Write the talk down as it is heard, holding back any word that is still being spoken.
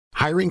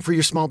Hiring for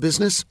your small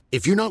business?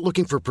 If you're not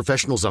looking for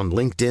professionals on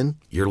LinkedIn,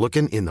 you're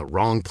looking in the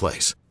wrong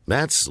place.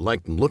 That's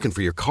like looking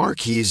for your car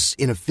keys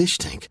in a fish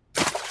tank.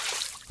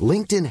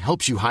 LinkedIn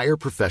helps you hire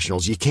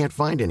professionals you can't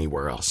find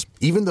anywhere else,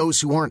 even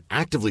those who aren't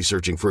actively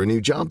searching for a new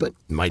job but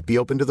might be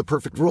open to the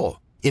perfect role.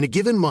 In a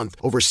given month,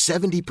 over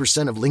 70%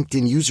 of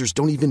LinkedIn users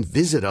don't even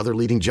visit other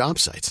leading job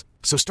sites.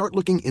 So start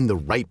looking in the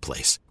right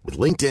place. With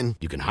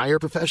LinkedIn, you can hire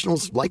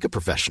professionals like a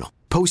professional.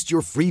 Post your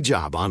free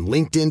job on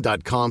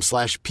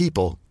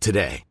linkedin.com/people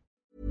today.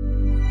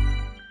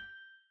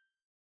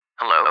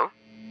 Hello?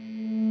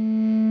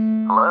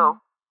 Hello?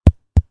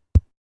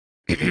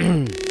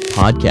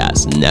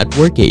 Podcast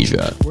Network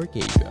Asia. One,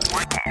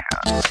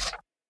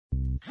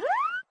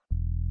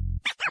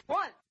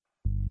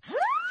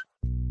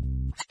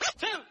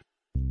 two,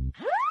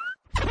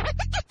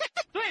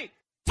 three.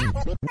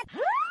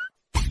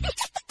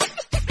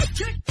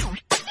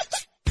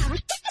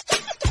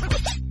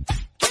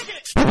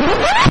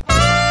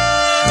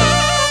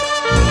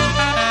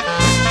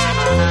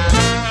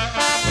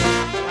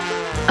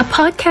 A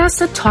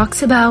podcast that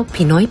talks about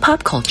Pinoy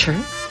pop culture,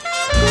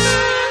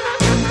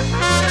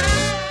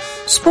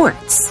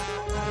 sports,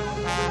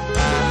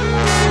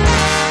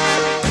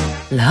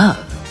 love,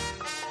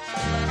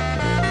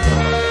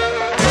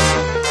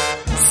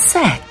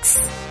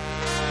 sex,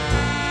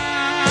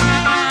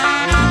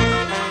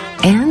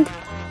 and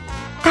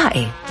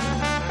tae.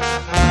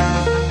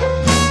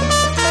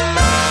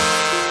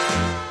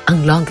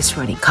 Ang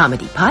longest-running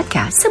comedy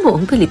podcast sa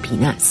buong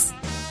Pilipinas.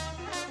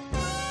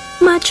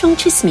 Machong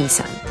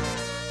Chismisan.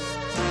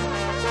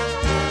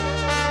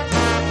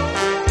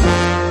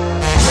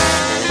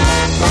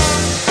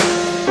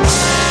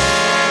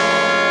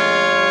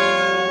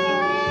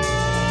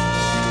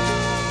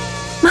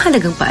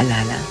 Mahalagang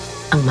paalala,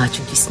 ang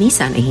machong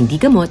chismisan ay hindi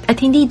gamot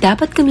at hindi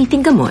dapat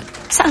gamiting gamot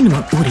sa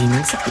anumang uri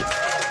ng sakit.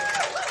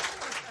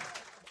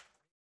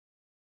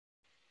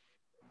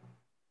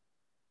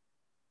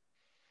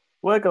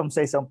 Welcome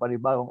sa isang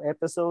panibagong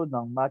episode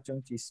ng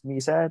Machong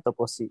Chismisan. Ito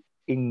po si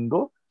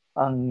Ingo,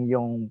 ang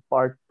yung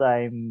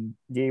part-time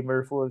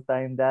gamer,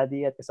 full-time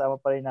daddy, at kasama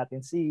pa rin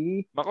natin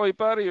si Makoy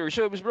Pari, your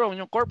showbiz bro,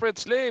 yung corporate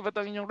slave at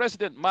ang inyong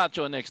resident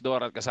macho next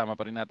door, at kasama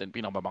pa rin natin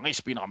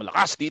pinakamabangis,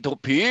 pinakamalakas, Tito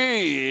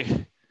P.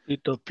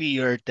 Tito P,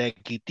 your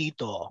techie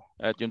tito.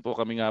 At yun po,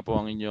 kami nga po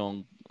ang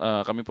inyong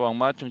kami po ang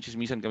Machong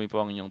Chismisan, kami po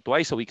ang inyong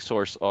twice a week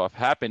source of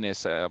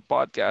happiness sa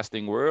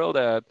podcasting world.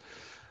 At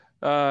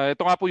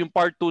ito nga po yung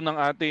part 2 ng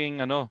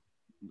ating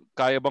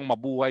kaya bang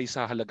mabuhay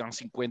sa halagang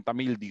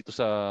 50,000 dito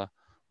sa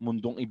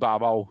mundong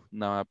ibabaw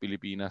na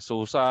Pilipinas.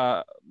 So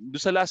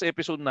doon sa last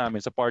episode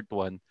namin sa part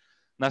 1,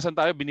 nasan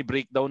tayo,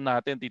 bini-breakdown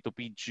natin, Tito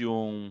Peach,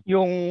 yung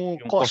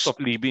cost of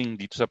living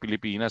dito sa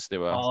Pilipinas, di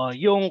ba?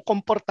 Yung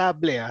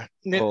komportable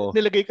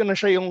nilagay ko na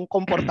siya yung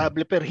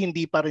komportable pero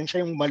hindi pa rin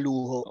siya yung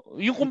maluho.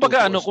 Yung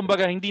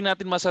kumbaga hindi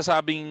natin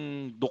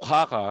masasabing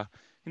dukha ka,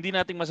 hindi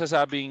natin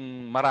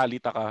masasabing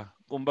maralita ka.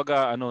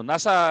 Kumbaga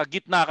nasa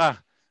gitna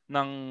ka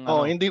ng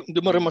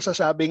hindi mo rin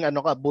masasabing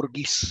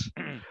burgis.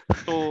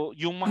 So,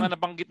 yung mga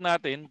nabanggit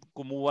natin,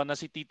 kumuha na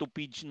si Tito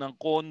Peach ng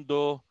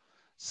kondo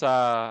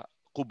sa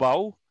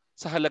Cubao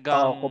sa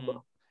halagang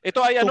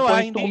ito ay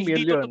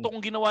hindi ito totoong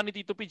ginawa ni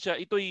Tito Peach.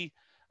 Ito ay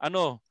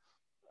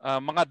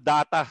mga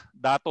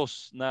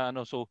datos na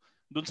so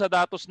doon sa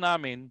datos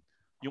namin,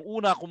 yung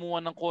una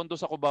kumuha ng kondo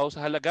sa Cubao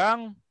sa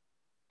halagang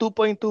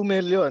 2.2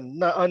 million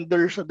na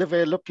under sa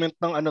development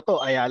ng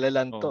Ayala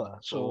Land to.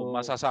 So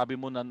masasabi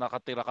mo na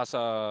nakatira ka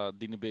sa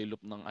dinevelop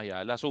ng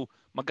Ayala. So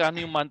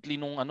magkano yung monthly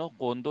nung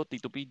condo,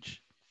 Tito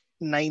Pidge?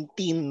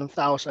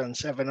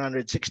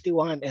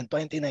 19,761 and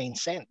 29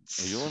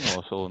 cents. Ayun,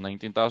 so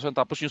 19,000.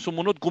 Tapos yung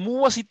sumunod,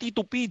 kumuha si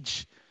Tito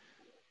Pidge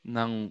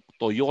ng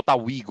Toyota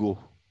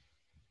Wigo.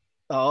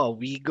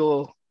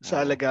 Wigo sa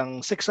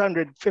halagang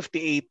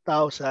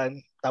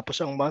 658,000.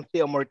 Tapos ang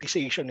monthly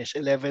amortization is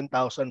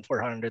 11,428.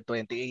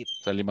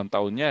 Sa 5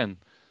 taon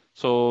yan.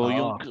 So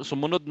yung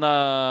sumunod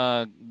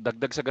na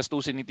dagdag sa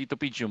gastusin ni Tito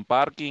Peach, yung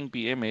parking,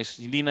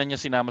 PMS, hindi na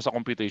niya sinama sa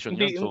computation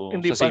yun. So,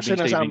 hindi pa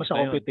sinasama sa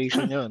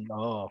computation yun.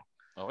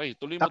 Okay,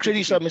 tuloy mo.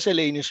 Actually, sa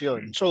miscellaneous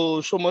yun.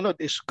 So sumunod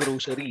is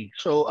grocery.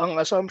 So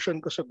ang assumption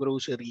ko sa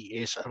grocery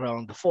is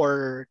around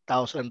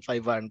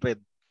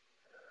 4,500.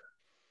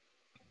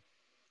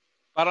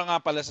 Para nga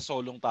pala sa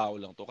solong tao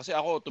lang to. Kasi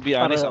ako, to be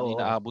honest, ang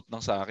inaabot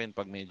ng sa akin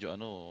pag medyo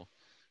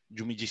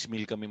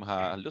jumijismil kami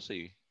mahalos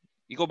eh.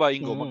 Ikaw ba,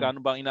 Ingo, magkano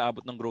ba ang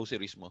inaabot ng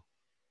groceries mo?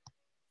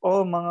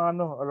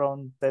 mga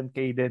around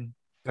 10K din.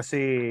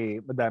 Kasi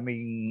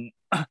madaming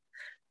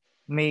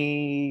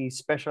may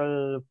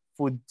special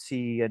food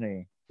si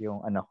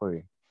yung anak ko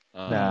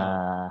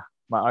na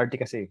maarte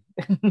kasi.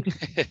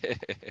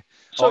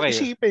 So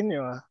isipin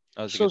nyo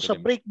so sa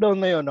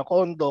breakdown na yun, na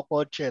condo,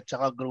 kotse, at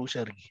saka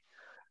grocery,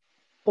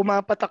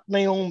 pumapatak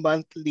na yung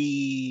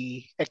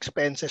monthly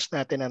expenses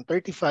natin ng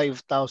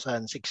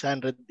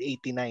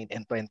 35,689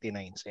 and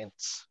 29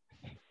 cents.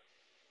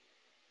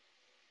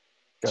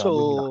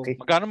 So,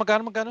 magkano?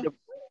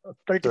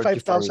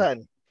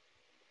 35,600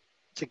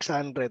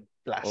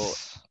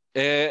 plus.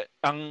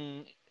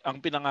 Ang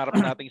ang pinangarap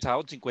nating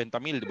sahod 50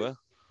 mil, di ba?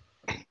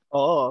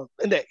 Oo.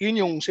 Hindi, yun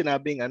yung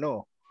sinabing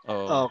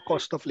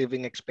cost of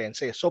living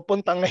expenses. So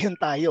punta ngayon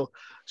tayo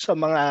sa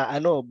mga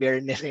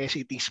bare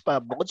necessities pa.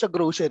 Bukod sa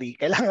grocery,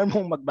 kailangan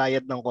mong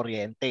magbayad ng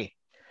kuryente.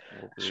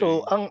 Okay.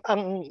 So ang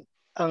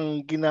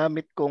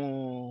ginamit kong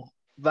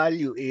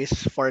value is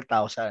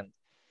 4,000.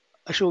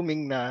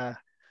 Assuming na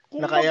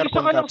kung mag-isa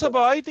ka lang sa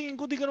bahay, tingin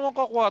ko di ka naman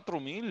ka 4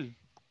 mil.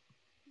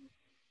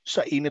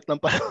 Sa init ng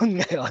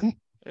panahon ngayon?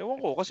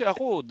 Ewan ko, kasi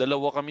ako, 2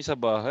 kami sa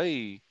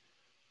bahay.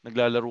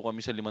 Naglalaro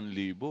kami sa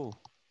 5,000.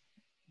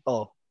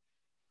 Oh.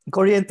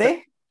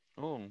 Kuryente?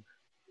 Oo.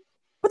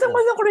 Ba't ang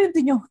mahal ng kuryente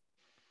nyo?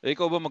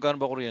 Ikaw ba, magkano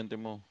ba kuryente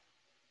mo?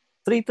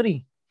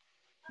 3,300.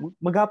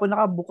 Maghapon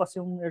nakabukas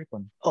yung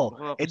aircon.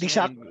 Di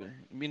sakto.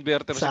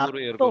 Inverter siguro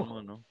aircon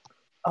mo, no?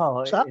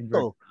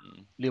 Sakto.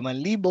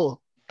 5,000,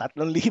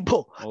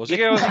 3,000.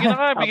 Sige na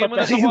nga. Bigyan mo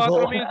na sa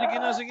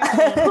 4,000. Sige na.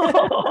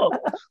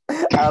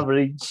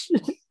 Average.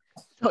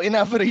 So,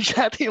 in-average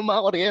natin yung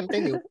mga kuryente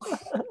nyo.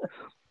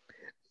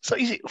 So,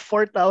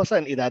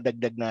 4,000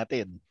 idadagdag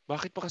natin.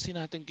 Bakit pa kasi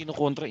natin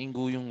kinukontra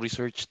Ingo yung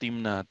research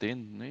team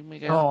natin? May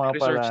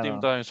research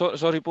team tayo.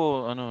 Sorry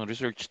po,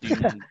 research team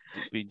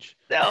page.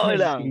 Okay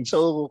lang.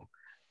 So,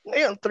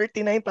 ngayon,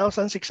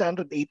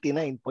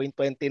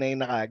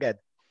 39,689.29 na kagad.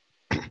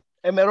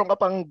 Meron ka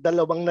pang 2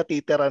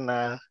 natitira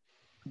na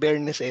bare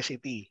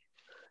necessity.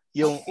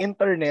 Yung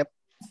internet,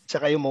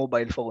 tsaka yung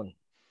mobile phone.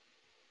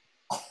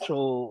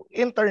 So,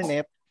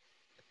 internet,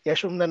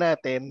 i-assume na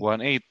natin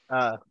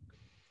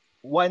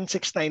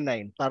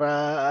 1,699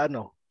 para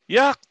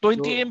Yak,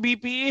 20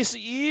 Mbps.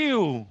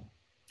 Ew.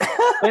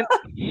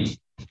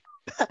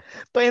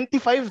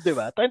 25, di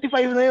ba?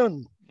 25 na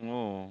yun.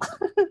 Oo.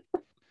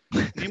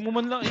 Hindi mo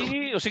man lang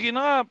sige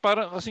na nga,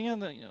 para kasi nga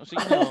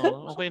sige na,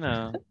 okay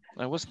na.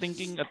 I was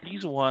thinking at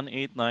least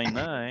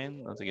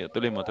 1,899. Sige,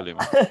 tuloy mo.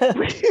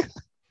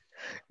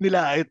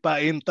 Nilait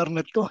pa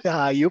internet ko,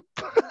 hayop.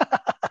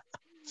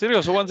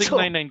 Seryoso,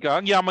 1,699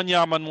 ka? Ang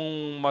yaman-yaman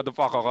mong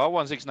motherfucker ka,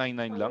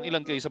 1,699 lang.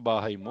 Ilan kayo sa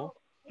bahay mo?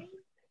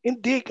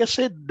 Hindi,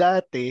 kasi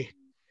dati,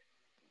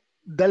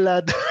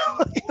 dala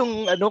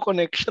yung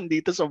connection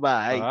dito sa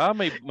bahay.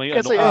 May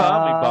kasi,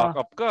 may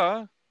backup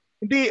ka.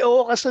 Hindi,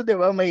 kasi di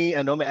ba may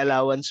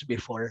allowance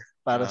before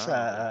para sa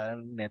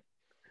net.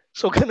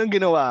 So, ganun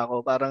ginawa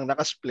ko. Parang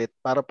nakasplit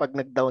para pag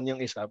nag-down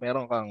yung isa,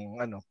 meron kang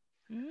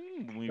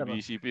May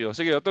BCP.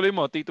 Sige, tuloy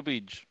mo, Tito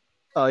Page.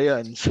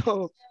 Yan.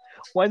 So,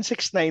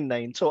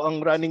 1,699. So,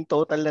 ang running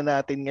total na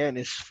natin ngayon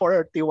is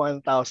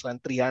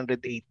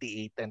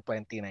 41,388.29.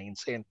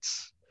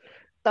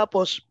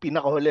 Tapos,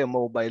 pinakahuli,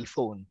 mobile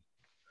phone.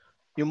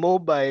 Yung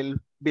mobile,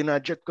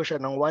 binudget ko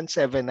siya ng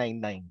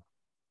 1,799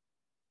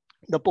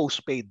 na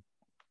postpaid.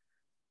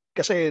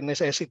 Kasi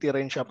necessity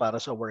rin siya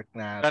para sa work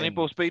natin. Kano yung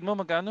postpaid mo?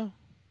 Magkano?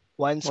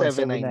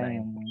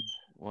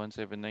 1,799.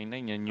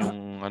 1,799. Yan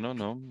yung mga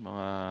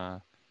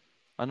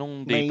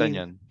anong data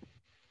niyan?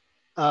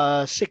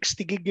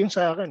 60 gig yung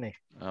sa akin eh.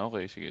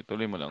 Okay, sige.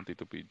 Tuloy mo lang,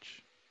 Tito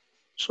Page.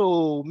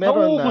 So,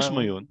 meron Nauubos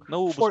mo yun?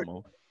 Nauubos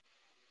mo?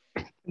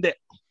 Hindi.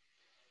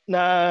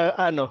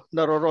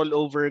 Naro-roll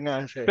over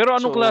nga siya. Pero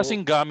anong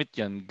klaseng gamit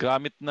yan?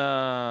 Gamit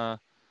na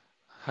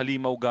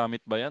halimaw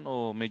gamit ba yan?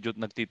 O medyo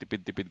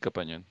nagtitipid-tipid ka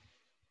pa niyan?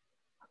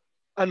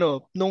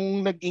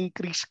 Nung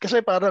nag-increase, kasi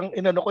parang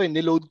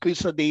niload ko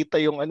sa data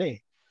yung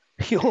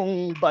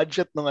yung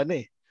budget ng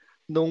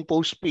nung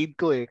postpaid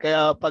ko eh.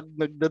 Kaya pag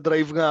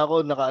nagda-drive nga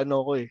ako,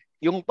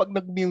 yung pag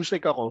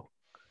nag-music ako,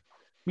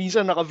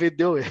 minsan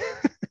naka-video eh.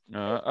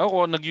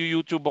 Ako,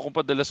 nag-YouTube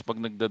ako padalas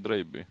pag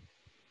nagda-drive eh.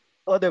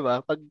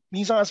 Diba?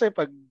 Minsan kasi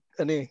pag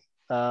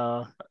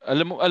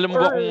alam mo ba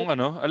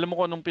alam mo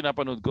kung anong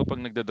pinapanood ko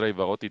pag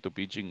nagda-drive ako, Tito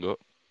Pichingo?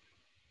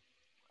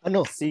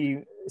 Si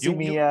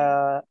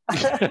Mia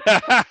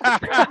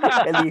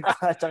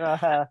Khalifa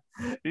tsaka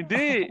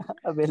hindi.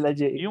 Abela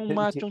J. Yung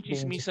Machong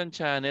Chismisan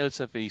channel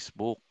sa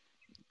Facebook.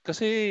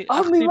 Kasi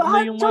active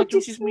na yung Machong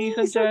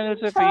Chismisan channel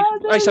sa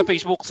Facebook. Ay, sa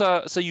Facebook,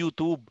 sa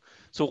YouTube.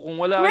 So kung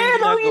wala kayong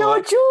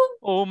ginagawa,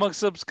 YouTube.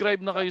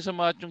 Mag-subscribe na kayo sa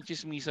Machong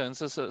Chismisan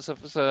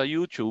sa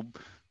YouTube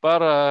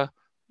para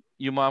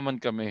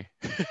yumaman kami.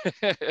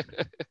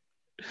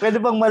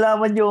 Pwede bang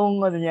malaman yung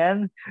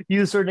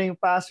user na yung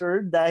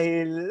password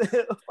dahil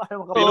para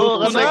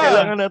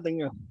kailangan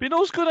natin yun.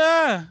 Pinost ko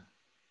na.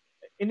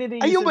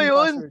 Ayun ba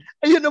yun?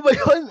 Ayun na ba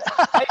yun?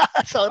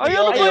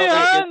 Ayun na ba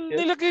yan?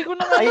 Nilagay ko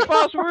na nga yung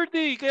password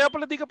eh. Kaya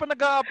pala di ka pa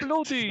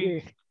nag-upload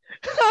eh.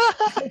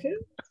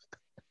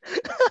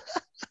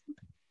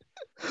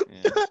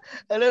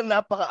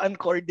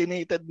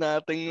 Napaka-uncoordinated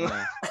natin.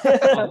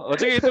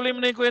 Sige, ituloy mo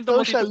na yung kwento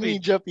mo. Social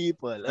media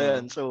people.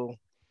 Ayan, so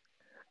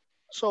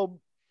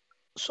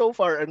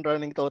far, ang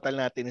running total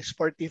natin is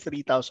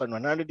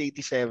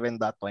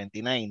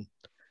 43,187.29.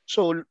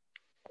 So,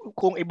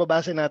 kung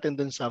ibabase natin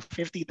dun sa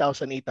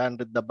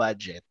 50,800 na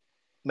budget,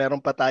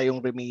 meron pa tayong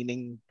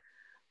remaining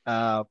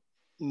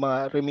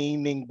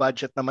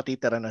budget na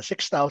matitira na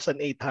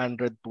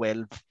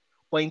 6,812.71.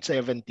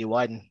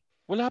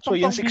 Wala pang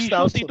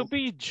pang-bisyo, Tito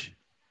Page.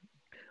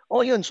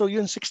 Oh, yun. So,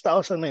 yung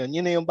 6,000 na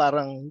yun na yung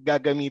parang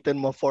gagamitin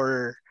mo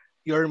for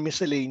your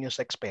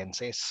miscellaneous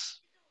expenses.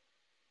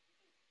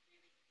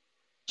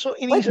 So,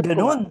 iniisip ko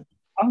ganun.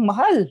 Ang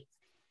mahal.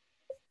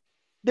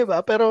 Diba?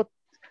 Pero,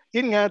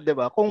 yun nga,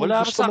 diba? Kung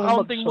wala gusto sa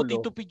mong accounting mo,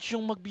 Tito Pitch,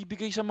 yung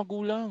magbibigay sa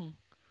magulang.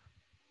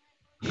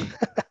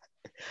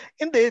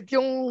 Hindi,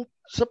 yung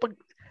sa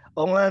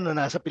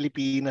nasa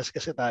Pilipinas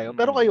kasi tayo.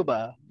 Pero kayo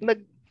ba?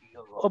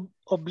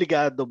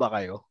 Obligado ba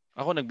kayo?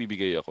 Ako,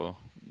 nagbibigay ako.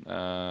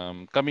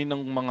 Kami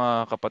ng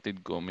mga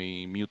kapatid ko,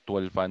 may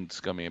mutual funds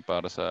kami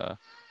para sa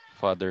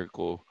father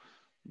ko.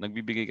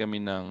 Nagbibigay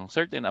kami ng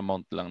certain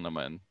amount lang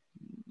naman.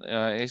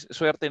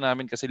 Swerte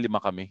namin kasi 5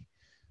 kami.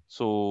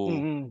 So,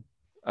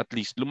 at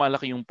least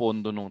lumalaki yung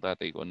pondo ng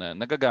tatay ko na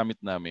nagagamit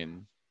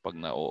namin pag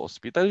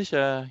na-hospital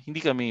siya.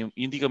 Hindi kami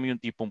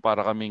yung tipong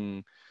para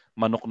kaming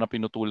manok na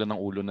pinutulan ng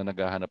ulo na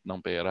naghahanap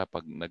ng pera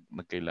pag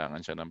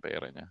nagkailangan siya ng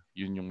pera niya.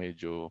 Yun yung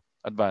medyo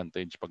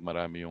advantage pag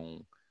marami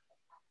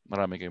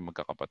kayong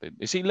magkakapatid.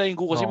 Sila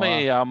Ingo kasi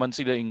mayayaman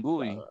sila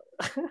Ingo eh.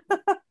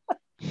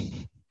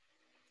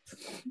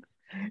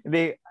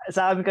 Hindi,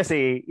 sa amin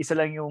kasi, isa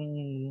lang yung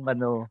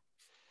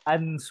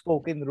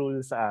unspoken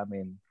rule sa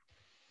amin.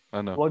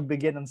 Huwag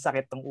bigyan ng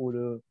sakit ng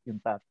ulo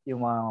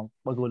yung mga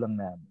magulang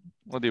namin.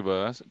 O,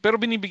 diba? Pero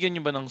binibigyan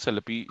niyo ba ng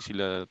salapi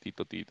sila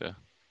tito-tita?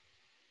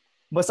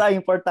 Basta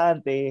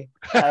importante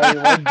ay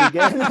huwag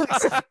bigyan ng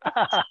sakit.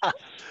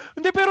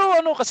 Hindi, pero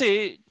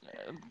kasi,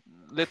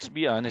 let's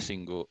be honest,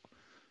 Ingo.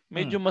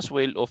 Medyo mas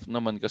well off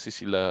naman kasi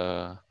sila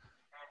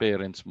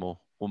parents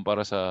mo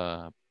kumpara sa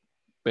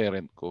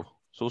parent ko.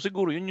 So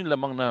siguro yun yung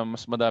lamang na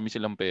mas madami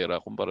silang pera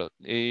kumpara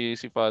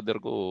si father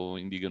ko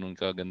hindi ganoon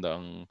kaganda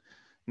ang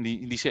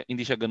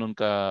hindi siya ganoon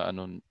ka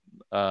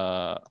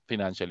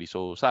financially.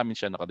 So sa amin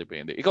siya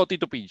nakadepende. Ikaw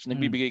Tito Page,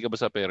 nagbibigay ka ba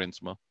sa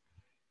parents mo?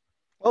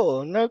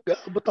 Oo,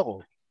 nag-abot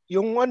ako.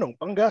 Yung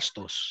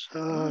panggastos.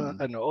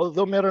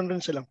 Although meron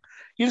rin silang.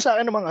 Yun sa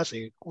akin naman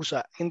kasi,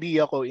 kusa,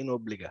 hindi ako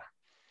inobliga.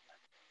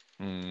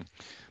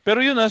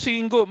 Pero yun si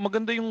Ingo,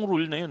 maganda yung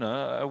rule na yun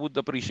I would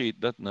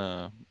appreciate that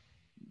na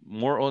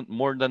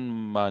more than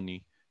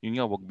money. Yun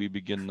nga, wag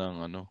bibigyan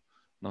ng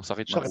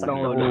sakit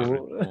ng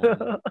ulo.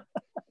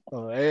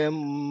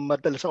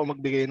 Madalas ako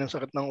magbigay ng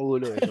sakit ng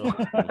ulo So.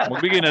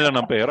 Magbigay na lang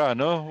ng pera,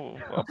 no?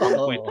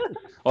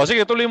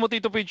 Sige, tuloy mo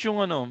Tito Page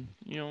yung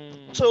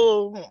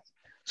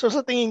So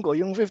sa tingin ko,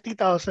 yung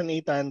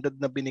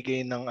 50,800 na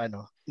binigay ng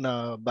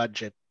na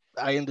budget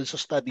ayon dun sa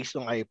studies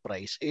ng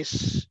iPrice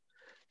is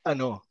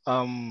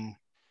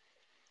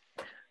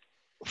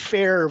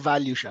fair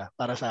value siya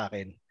para sa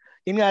akin.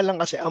 Yun nga lang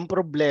kasi ang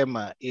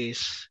problema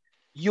is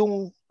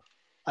yung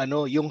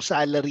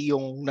salary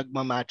yung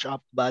nagma-match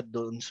up ba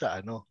doon sa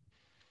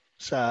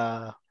sa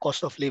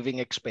cost of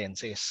living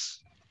expenses.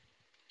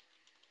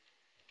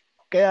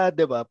 Kaya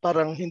 'di ba,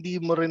 parang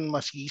hindi mo rin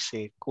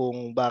masisi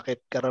kung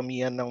bakit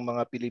karamihan ng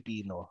mga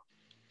Pilipino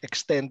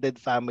extended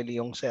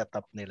family yung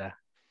setup nila.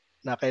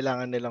 Na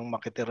kailangan nilang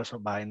makitira sa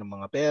bahay ng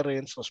mga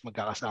parents, tapos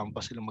magkakasama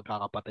pa silang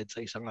magkakapatid sa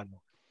isang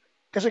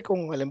Kasi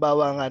kung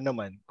halimbawa nga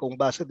naman, kung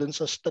base dun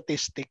sa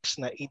statistics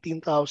na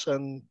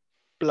 18,000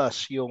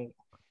 plus yung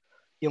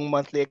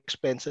monthly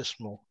expenses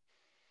mo,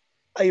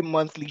 ay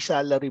monthly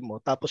salary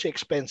mo, tapos yung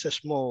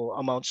expenses mo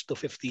amounts to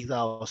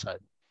 50,000,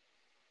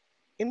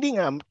 hindi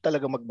nga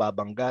talaga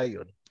magbabangga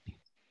yun.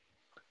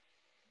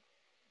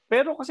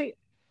 Pero kasi,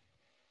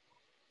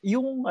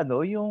 yung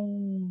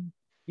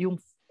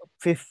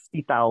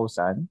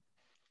 50,000,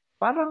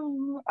 parang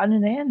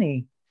na yan eh.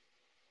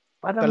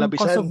 Parang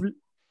kalabisan.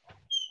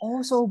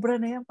 Sobra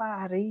na yan,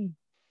 pare.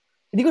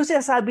 Hindi ko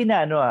sinasabi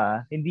na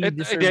hindi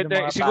deserve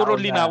ng mga siguro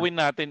tao linawin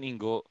natin,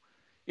 Ingo.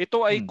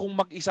 Ito ay kung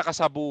mag-isa ka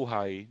sa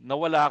buhay na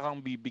wala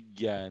kang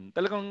bibigyan.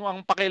 Talagang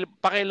ang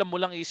pakialam mo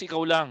lang is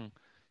ikaw lang.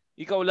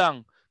 Ikaw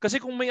lang. Kasi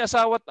kung may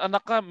asawa at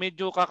anak ka,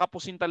 medyo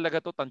kakapusin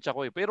talaga to, tansya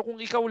ko eh. Pero kung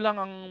ikaw lang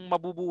ang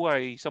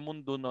mabubuhay sa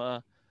mundo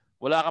na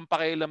wala kang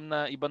pakialam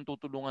na ibang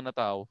tutulungan na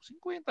tao,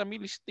 50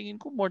 mil tingin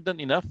ko more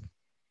than enough.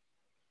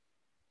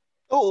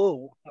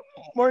 Oo,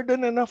 more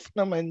than enough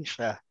naman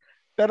siya.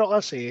 Pero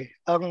kasi,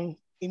 ang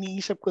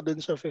iniisip ko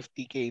dun sa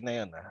 50K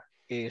na yun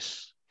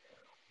is,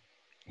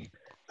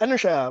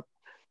 siya,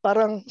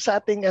 parang sa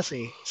ating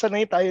kasi,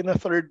 sanay tayo na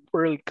third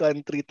world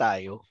country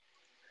tayo.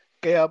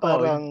 Kaya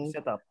parang,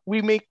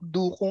 we make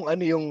do kung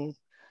yung,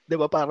 di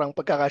ba parang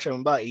pagkakasya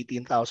ba,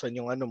 18,000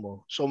 yung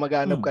mo. So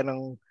maghanap ka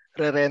ng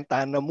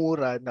rerentahan na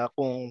mura na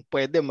kung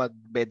pwede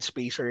mag-bed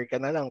spacer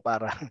ka na lang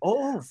para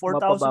 4,000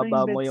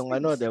 mapababa mo yung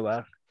di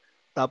ba?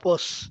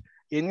 Tapos,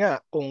 yun nga,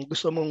 kung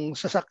gusto mong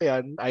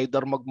sasakyan,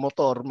 either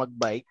magmotor,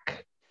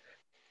 magbike,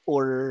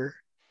 or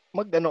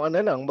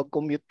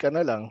mag-commute ka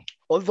na lang.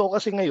 Although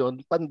kasi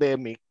ngayon,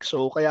 pandemic,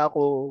 so kaya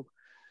ako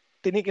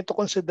take into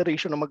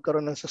consideration na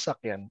magkaroon ng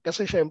sasakyan.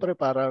 Kasi syempre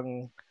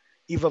parang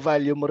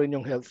i-value mo rin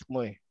yung health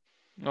mo eh.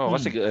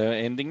 Kasi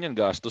ending yan,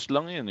 gastos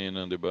lang yan,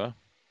 di ba?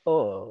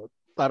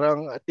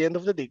 Parang at the end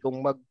of the day,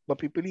 kung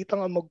mapipilitan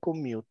ka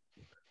mag-commute,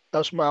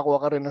 tapos makakuha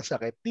ka rin ng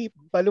sakit,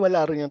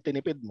 baliwala rin yung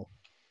tinipid mo.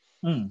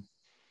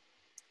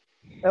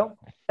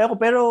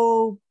 Pero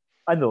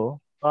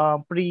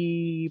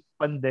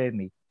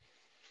pre-pandemic,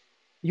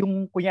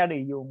 yung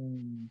kunyari, yung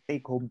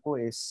take home ko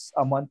is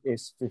a month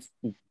is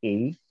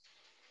 50K.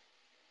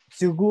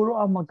 Siguro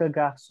ang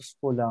magagastos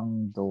ko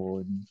lang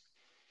doon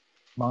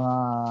mga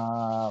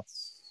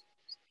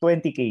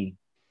 20K.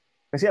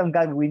 Kasi ang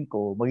gagawin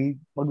ko,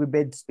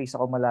 mag-bed space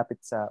ako malapit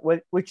sa, well,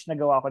 which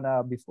nagawa ko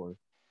na before.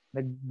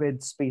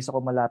 Nag-bed space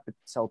ako malapit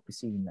sa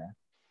opisina.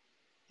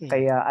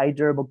 Kaya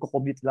either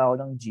magko-commute lang ako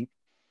ng jeep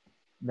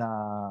na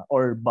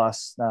or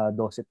bus na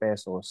 12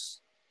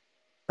 pesos.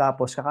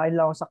 Tapos kakain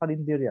lang ako sa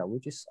karinderya,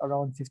 which is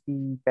around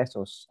 50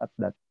 pesos at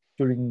that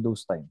during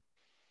those time.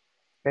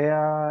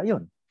 Kaya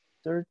yun,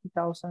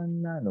 30,000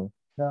 na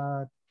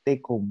na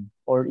take home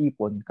or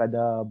ipon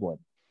kada buwan.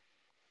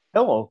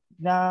 Ako,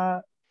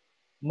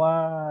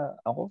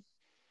 ako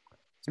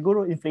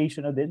siguro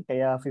inflation na din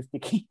kaya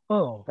 50K.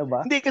 Oh.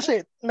 Diba? Hindi kasi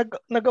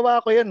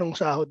nagawa ko 'yan nung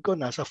sahod ko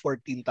nasa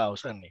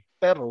 14,000 eh.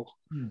 Pero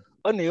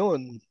ano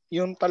 'yun?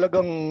 Yung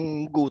talagang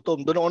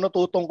gutom. Doon ako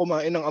natutong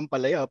kumain ng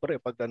ampalaya pre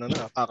pag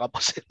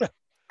kakapasin na.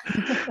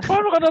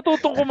 Paano ka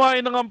natutong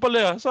kumain ng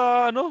ampalaya?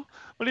 Sa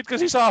malit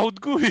kasi sahod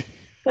ko eh.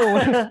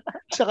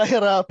 Sa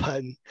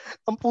kahirapan.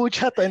 Ang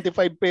putya, 25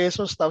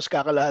 pesos tapos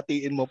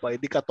kakalahatiin mo pa,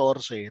 edi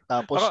 14.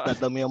 Tapos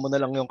dadamihan mo na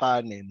lang yung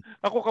kanin.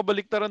 Ako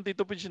kabaliktaran,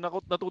 Tito Pitch,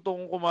 natuto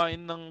kong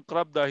kumain ng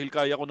crab dahil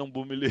kaya ko nang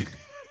bumili.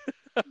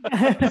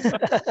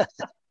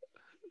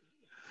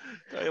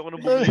 Kaya ko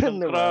nang bumili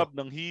ng crab,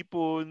 ng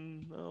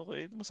hipon.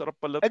 Okay, masarap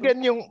pala to.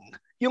 Again,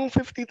 yung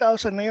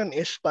 50,000 na yun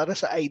is para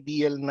sa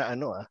ideal na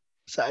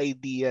sa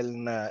ideal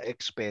na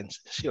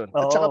expenses yun.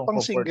 At saka pang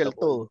single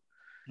to.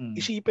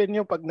 Isipin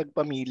nyo pag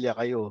nagpamilya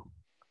kayo,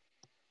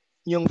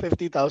 yung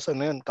 50,000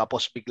 na yun,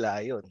 kapos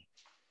bigla yun.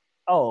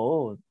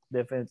 Oo,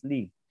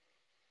 definitely.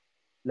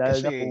 Lalo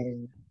na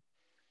kung...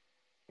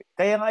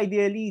 Kaya nga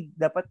ideally,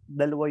 dapat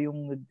dalawa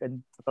yung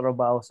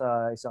nagtatrabaho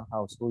sa isang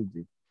household.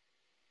 Eh.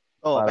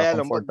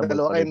 Kaya lang, pag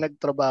dalawa kayong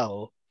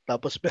nagtrabaho,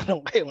 tapos meron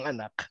kayong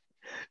anak,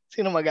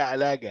 sino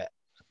mag-aalaga?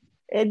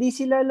 Di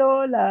sila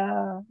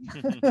lola.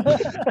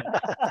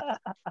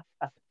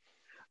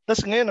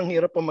 Tapos ngayon, ang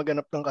hirap pa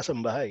maganap ng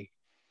kasambahay.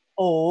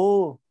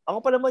 Oo.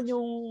 Ako pa naman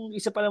yung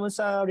isa pa naman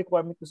sa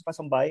requirement ko sa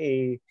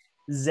kasambahay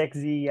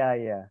Zexy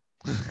Yaya.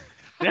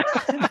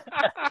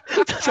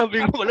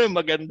 Sabi mo lang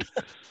maganda.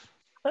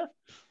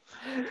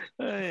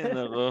 Ay,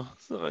 nako.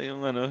 So,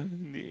 yung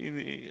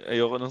hindi,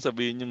 ayoko nang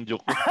sabihin yung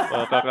joke ko.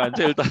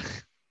 Makaka-cancel tayo.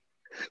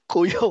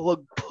 Kuya,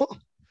 wag po.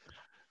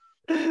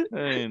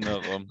 Ay,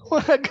 nako.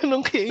 Wala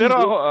ganun kayo. Pero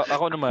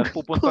ako naman,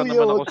 pupunta Kuya,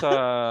 naman ako sa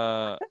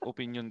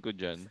opinion ko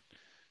dyan.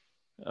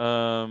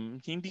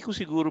 Hindi ko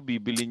siguro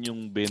bibilin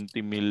yung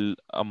 20 mil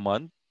a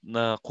month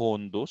na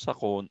condo sa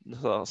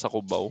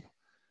Cubao.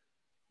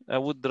 I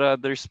would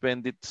rather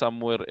spend it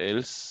somewhere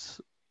else.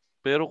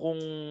 Pero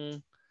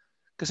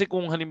kasi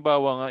kung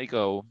halimbawa nga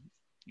ikaw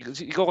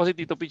kasi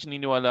Tito Pitch,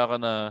 niniwala ka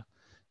na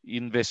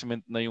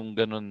investment na yung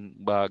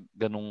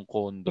ganong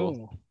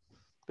condo.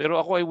 Pero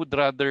ako, I would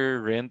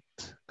rather rent,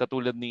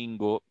 katulad ni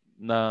Ingo,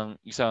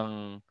 ng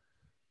isang,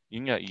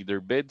 yun nga,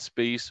 either bed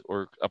space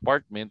or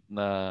apartment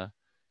na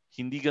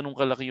hindi ganun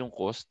kalaki yung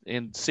cost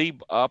and save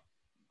up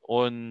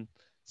on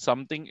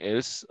something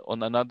else,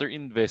 on another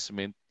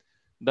investment,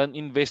 than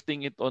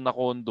investing it on a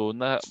condo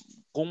na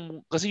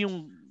kasi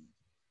yung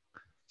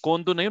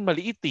condo na yun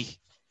maliit eh.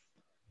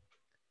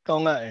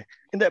 Oo nga eh.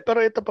 Hindi,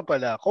 pero ito pa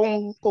pala,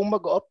 kung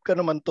mag-opt ka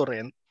naman to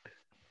rent,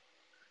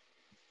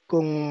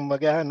 kung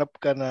maghahanap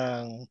ka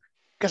ng...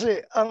 Kasi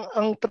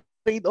ang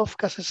trade-off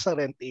kasi sa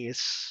rent is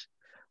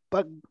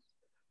pag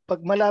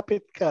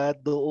malapit ka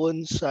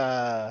doon sa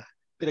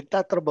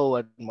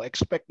pinagtatrabawan mo,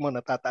 expect mo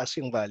na tataas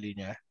yung value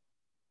niya.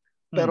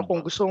 Pero kung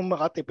gusto mong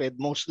makatipid,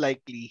 most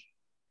likely,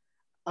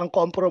 ang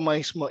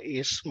compromise mo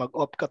is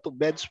mag-opt ka to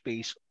bed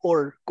space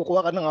or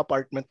kukuha ka ng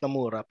apartment na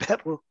mura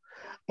pero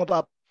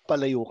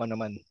mapapalayo ka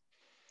naman.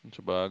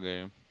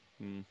 Sabagay.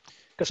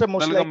 Kasi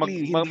most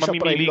likely, hindi sa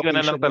prime location. Mamimili ka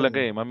na lang talaga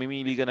eh.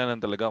 Mamimili ka na lang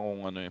talaga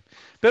kung ano eh.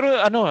 Pero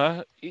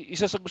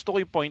isa sa gusto ko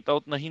i-point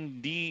out na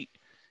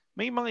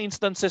may mga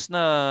instances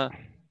na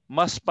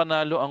mas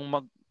panalo ang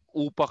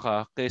mag-upa ka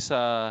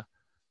kaysa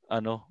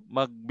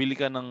magbili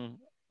ka ng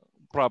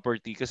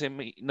property kasi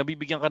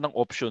nabibigyan ka ng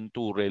option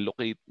to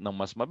relocate ng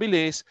mas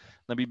mabilis,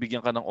 nabibigyan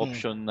ka ng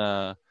option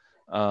na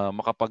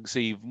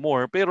makapag-save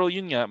more. Pero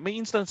yun nga, may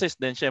instances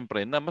din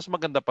syempre na mas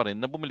maganda pa rin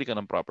na bumili ka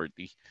ng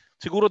property.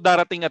 Siguro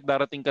darating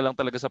ka lang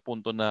talaga sa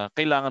punto na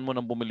kailangan mo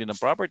nang bumili ng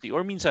property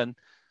or minsan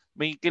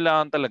may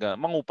kailangan talaga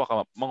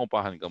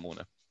mangupahan ka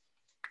muna.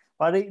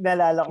 Parang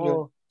naalala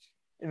ko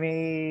may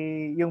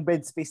yung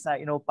bed space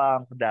na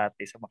inupahan ko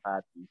dati sa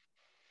Makati.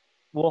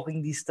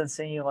 Walking distance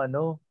na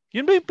yung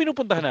Yun ba yung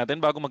pinupuntahan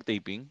natin bago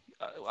mag-taping?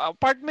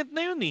 Apartment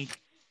na yun eh.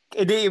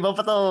 Hindi, iba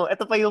pa to.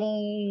 Ito pa yung...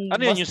 Ano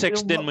yan? Yung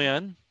sex den mo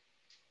yan?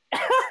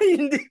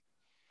 Hindi.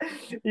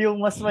 Yung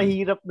mas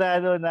mahirap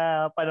na na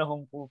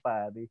panahon ko,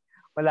 pare.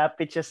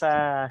 Malapit siya sa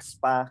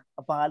spa.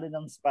 Ang pangalan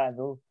ng spa,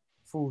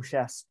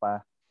 Fuchsia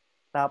Spa.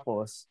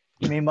 Tapos,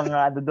 may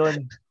mga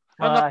doon.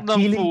 Anak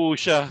ng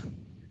Fuchsia.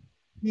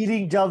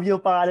 Healing job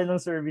yung pangalan ng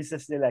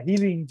services nila.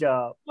 Healing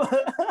job.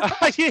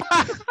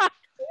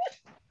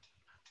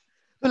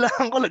 Wala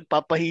ko,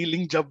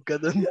 nagpapahealing job ka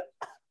dun.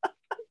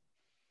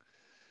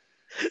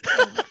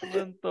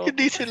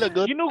 Hindi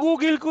sinagot.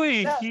 Ginugugil ko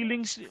eh.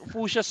 Healing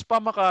Fuchsia Spa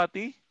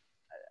Makati.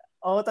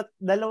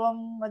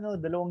 Dalawang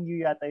U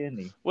yata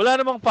yun eh. Wala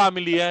namang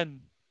family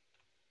yan.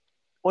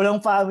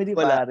 Walang family,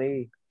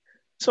 pare.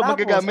 So, tapos,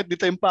 magagamit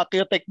dito yung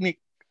Pacquiao technique.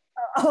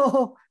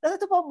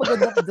 Ito pa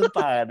maganda doon,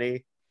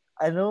 pare.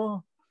 2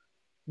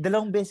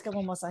 beses ka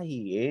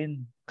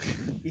mamasahiin.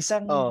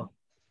 Isang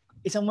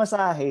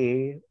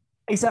masahe,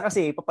 isa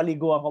kasi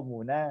papaliguan ko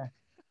muna.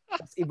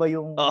 Tapos iba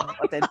yung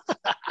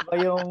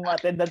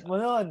attendant mo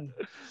nun.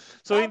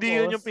 So tapos, hindi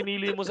yun yung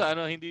pinili mo sa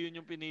hindi yun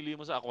yung pinili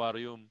mo sa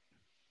aquarium.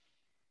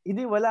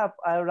 Hindi, wala.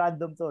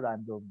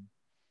 Random.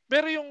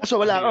 Pero yung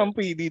so wala kang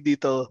pili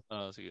dito.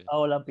 Sige.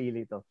 Walang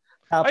pili to.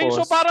 Tapos,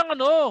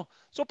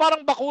 so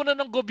parang bakuna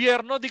ng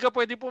gobyerno, di ka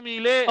pwede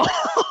pumili.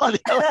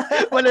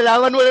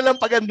 Malalaman mo na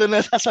lang pag ando na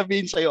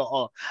sasabihin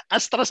sa'yo,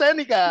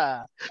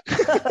 AstraZeneca.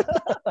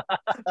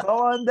 Come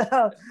on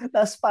down.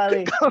 Tapos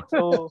pare,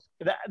 so,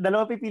 2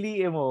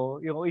 pipiliin mo.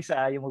 Yung isa,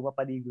 yung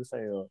magpapaligo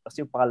sa'yo. Tapos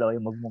yung pangalawa,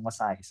 yung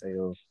magmumasahe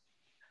sa'yo.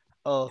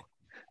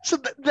 So,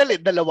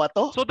 dalawa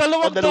to? So,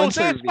 dalawang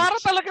doses. Para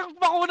talagang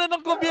bakuna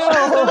ng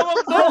gobyerno.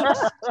 Dalawang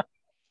dose.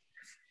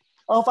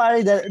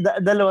 Pare,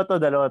 dalawa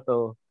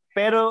to.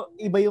 Pero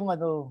iba yung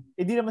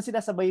hindi naman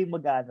sinasabay yung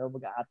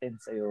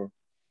mag-a-attend sa'yo.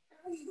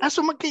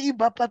 So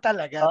magkaiba pa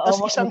talaga.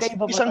 Tapos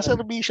isang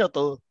serbisyo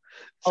to.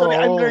 Sorry,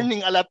 I'm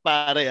learning a lot,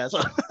 pare. So,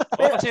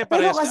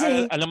 pero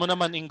kasi, alam mo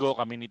naman, Ingo,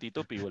 kami ni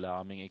Tito P, wala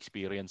kaming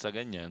experience sa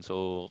ganyan.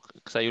 So,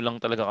 sa'yo lang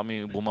talaga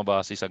kami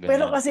bumabase sa ganyan.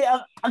 Pero kasi,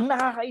 ang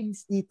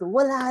nakakainis dito,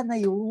 wala na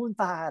yun,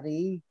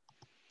 pare.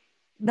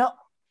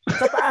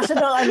 Sa taas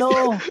na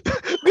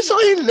Gusto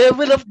ko yung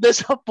level of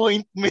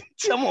disappointment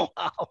sa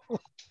mukha mo.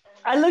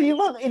 Alam yung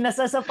mga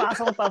inasa sa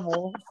pasong pa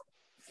mo.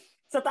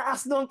 Sa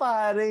taas doon,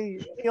 pare.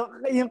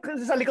 Yung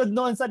sa likod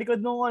noon,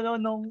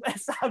 nung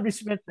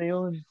establishment na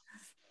yun.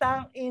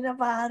 Tangina,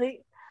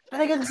 pare.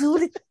 Talagang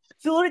sulit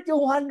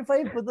yung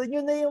 1.5 ko doon.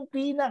 Yun na yung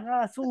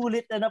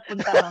pinaka-sulit na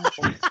napuntahan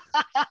ko.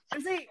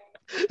 Kasi,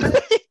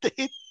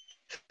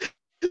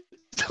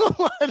 so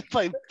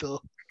 1.5 to.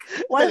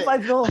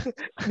 1.5 no.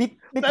 May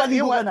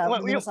paligo ka na.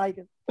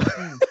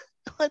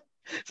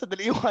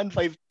 Sadali yung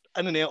 1.5,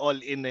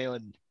 all-in na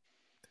yun.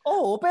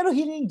 Pero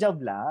healing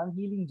job lang.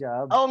 Healing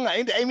job.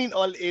 Nga. I mean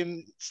all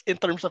in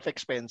terms of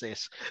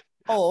expenses.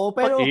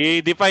 Pero...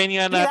 define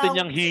nga natin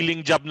yung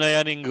healing job na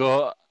yan,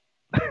 Ingo.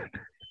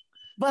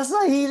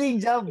 Basta healing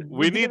job.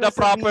 We need a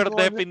proper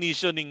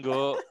definition,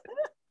 Ingo.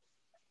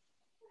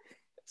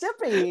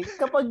 Siyempre,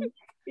 kapag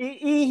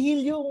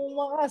i-heal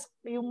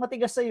yung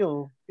matigas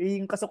sa'yo,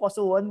 yung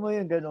kasukasuan mo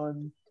yung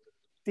ganon,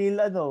 till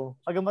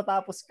hanggang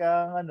matapos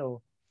kang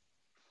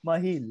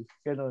ma-heal.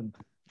 Ganon.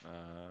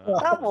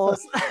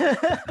 Tapos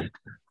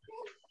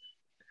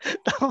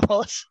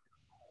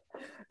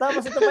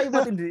ito pa yung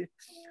matindi.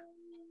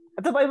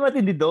 Ito pa yung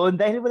matindi doon.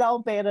 Dahil wala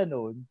akong pera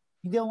noon,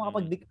 hindi ako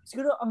makapag...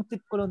 Siguro ang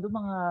tip ko lang doon,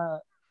 mga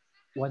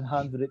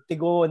 100.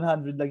 Tigo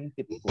 100 lang yung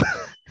tip ko.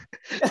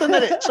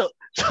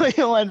 So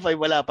yung 1.5,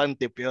 wala pang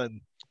tip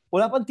yun?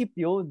 Wala pang tip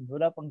yun.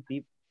 Wala pang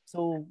tip.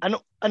 So,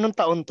 anong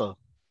taon to?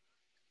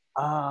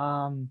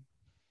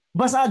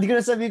 Basta di ko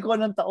na sabihin ko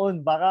anong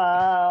taon. Baka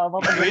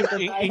mapagalitan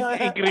tayo.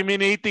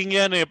 Incriminating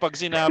yan pag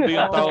sinabi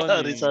yung taon.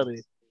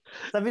 Sorry.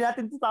 Sabi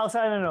natin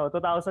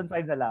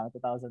 2005 na lang.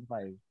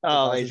 2005.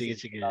 Okay,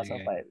 sige.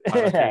 2005.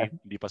 Para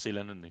hindi pa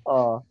sila nun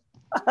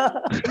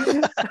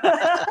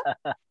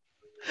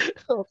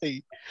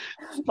Okay.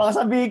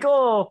 Baka sabihin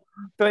ko,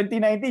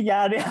 2019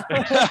 yari.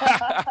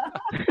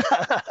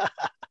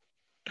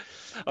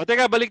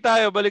 Teka, balik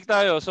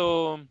tayo.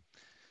 So,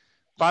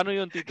 paano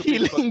yun, Tito?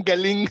 Healing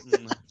galing.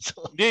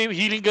 Hindi,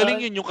 healing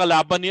galing yun. Yung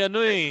kalaban ni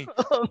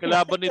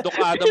Kalaban ni Doc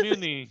Adam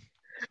yun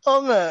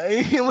Oo nga.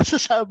 Yung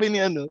masasabi ni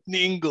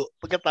Ingo.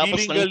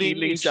 Pagkatapos ng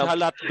healing job. Healing is a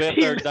lot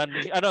better than...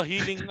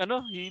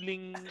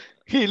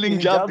 Healing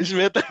job is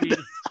better.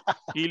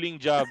 Healing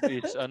job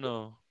is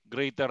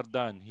greater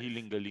than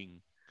healing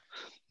galing.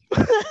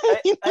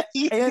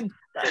 Ayun.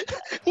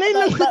 Ngayon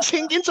lang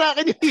nagsingkin sa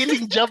akin yung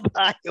healing job.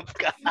 Ayop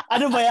ka.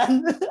 Ano ba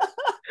yan?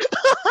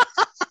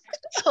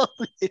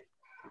 Sorry.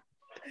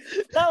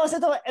 Tapos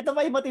ito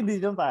pa yung matindi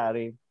dyan,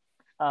 pare.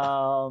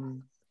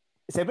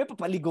 Siyempre,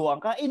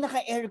 papaliguan ka.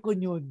 Naka-aircon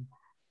yun.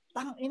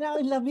 Tangina,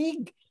 ang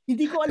lamig.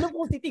 Hindi ko alam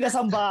kung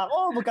titigasan ba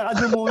ako.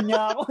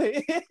 Magkaka-pneumonia ako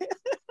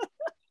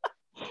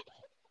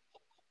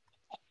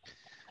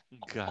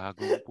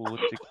Gagong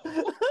putik.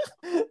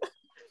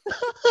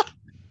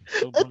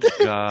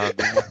 Sobrang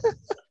gago.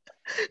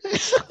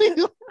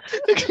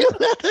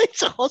 Nagsimula tayo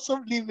sa cost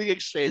of living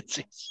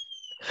expenses.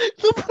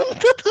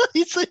 Napunta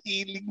tayo sa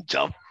healing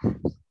job.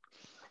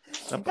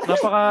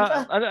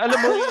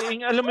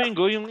 Alam mo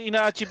Ingo, yung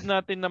ina-achieve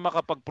natin na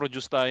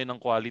makapag-produce tayo ng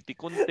quality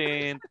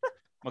content,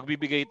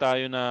 magbibigay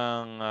tayo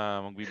ng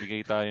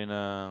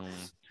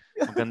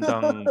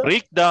magandang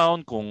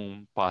breakdown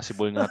kung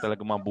possible nga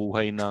talaga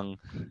mabuhay ng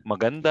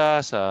maganda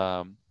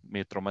sa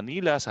Metro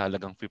Manila sa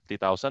halagang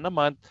 50,000 a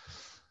month.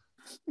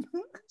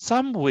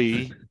 Some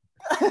way,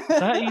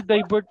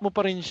 na-divert mo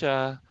pa rin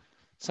siya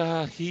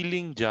sa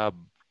healing job.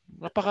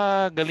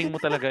 Napakagaling mo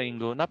talaga,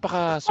 Ingo.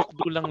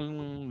 Napakasukdo lang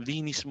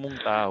linis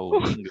mong tao,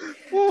 Ingo.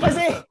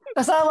 Kasi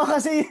kasama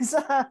kasi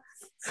sa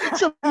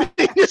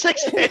business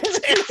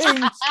expenses.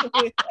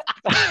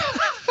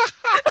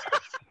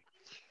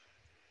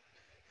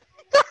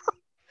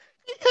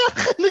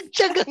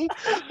 Nagtyagang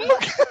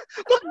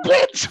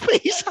mag-bed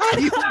space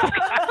tayo.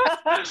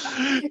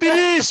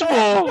 Tinis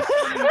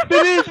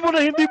mo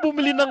na hindi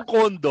bumili ng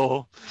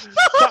kondo.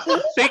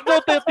 Take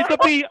note, Tito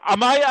P,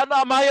 Amaya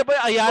ba?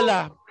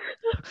 Ayala.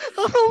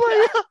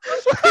 Amaya.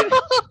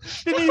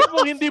 Tinis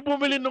mo hindi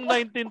bumili ng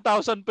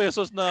 19,000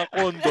 pesos na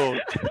kondo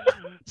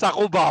sa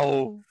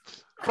Cubao.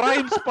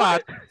 Prime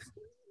spot.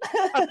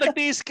 At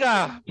nagtiis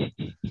ka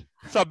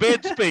sa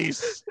bed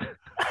space.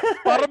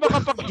 Para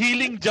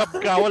makapag-healing job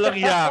ka, walang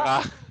iya ka.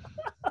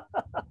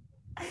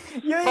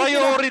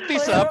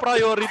 Priorities,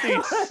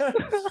 priorities.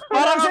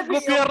 Parang ang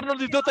gobyerno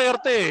ni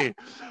Duterte.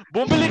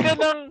 Bumili ka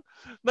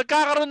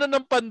nagkakaroon na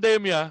ng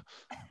pandemya.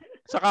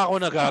 Saka ako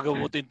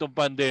nagagamutin tong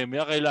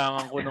pandemya.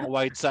 Kailangan ko ng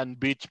White Sand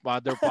Beach,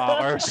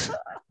 motherfuckers.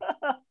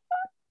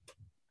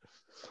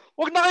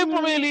 Huwag na kayo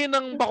pumili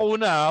ng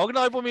bakuna.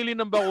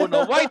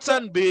 White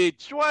Sand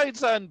Beach.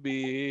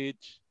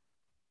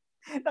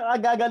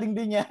 Nakagagaling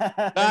din niya.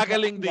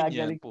 Gagaling din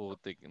yan.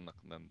 Putik,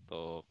 naknan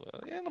to.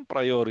 Yan ang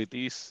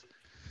priorities.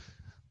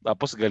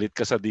 Tapos galit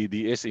ka sa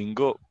DDS,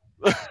 Ingo.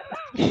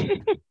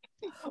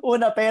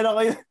 Una, pera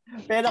ko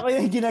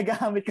yung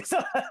ginagamit ko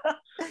sa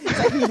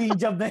healing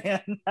job na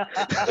yan.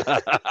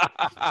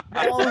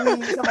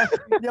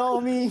 Hindi ako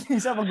humingi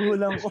sa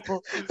magulang ko.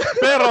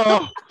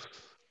 Pero,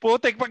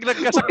 putik, pag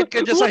nagkasakit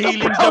ka dyan sa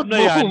healing job na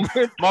yan,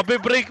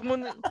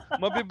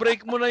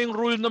 mabibreak mo na yung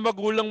rule na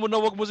magulang mo na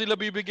wag mo sila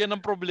bibigyan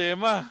ng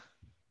problema.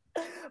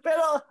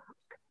 Pero,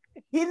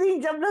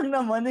 healing job lang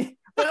naman eh.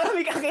 Pero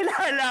may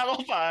kakilala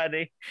ako,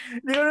 pare.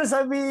 Hindi ko na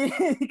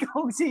sabihin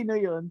kung sino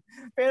yun.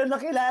 Pero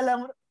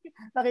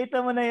nakita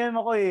mo na yun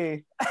ako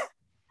eh.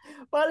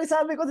 Pare,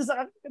 sabi ko doon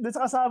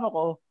sa kasama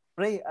ko,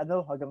 pre,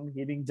 hanggang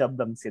healing job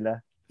lang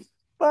sila.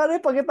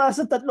 Pare, pagkatapos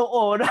ng 3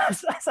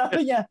 oras,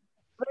 sabi niya,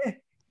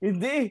 pre,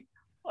 hindi.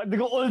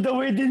 Nag all the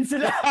way din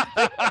sila.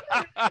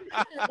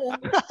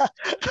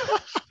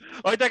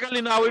 Oy, teka,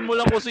 linawin mo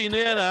lang kung sino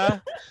yan,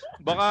 ha?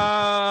 Baka,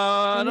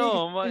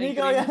 hindi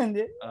ko yan.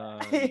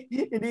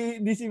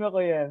 Hindi si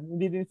Mako yan.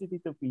 Hindi din si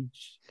Tito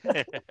Peach.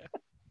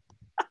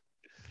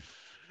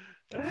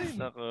 Ay,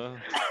 nako.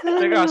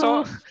 Teka,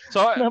 so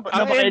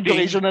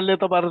napaka-educational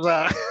nito para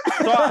sa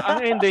So, ang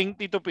ending,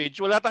 Tito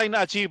Peach, wala tayong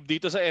na-achieve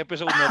dito sa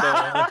episode na to.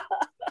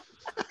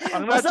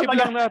 Ang na-achieve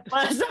lang natin.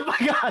 Basta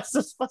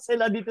pag-asos pa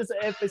sila dito sa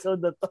episode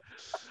na to.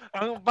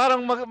 Ang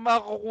parang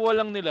makukuha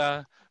lang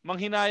nila,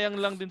 manghinayang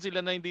lang din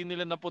sila na hindi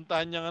nila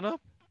napuntahan yung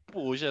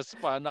Pushas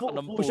pa, anak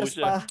ng Pushas.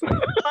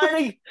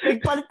 Parang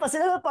nagpalit pa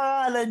sila ng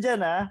pangalan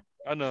dyan, ha?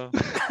 Ano?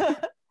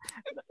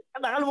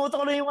 Nakalimutan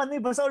ko na yung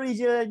basta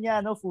original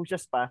niya,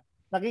 Fuchsias pa.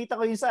 Nakita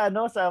ko yung sa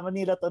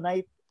Manila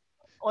Tonight.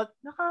 O,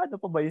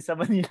 nakaano pa ba yung sa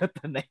Manila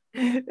Tonight?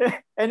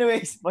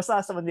 Anyways,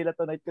 basta sa Manila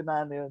Tonight ko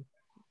na yun.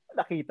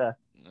 Nakita.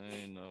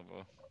 Ay, no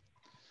po.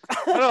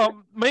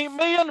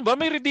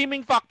 May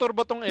redeeming factor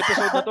ba tong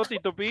episode na to,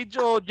 Tito Pidge?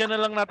 O diyan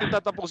na lang natin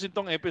tatapusin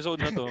tong episode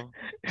na to?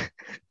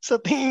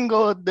 Sa tingin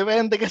ko,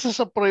 depende kasi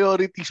sa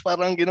priorities.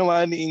 Parang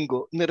ginawa ni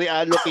Ingo,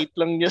 ni-reallocate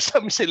lang niya sa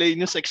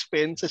miscellaneous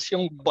expenses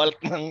yung bulk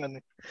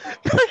ng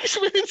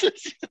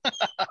expenses.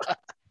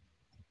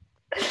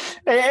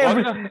 Kaya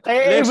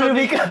every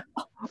week,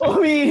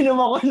 umiinom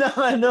ako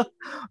ng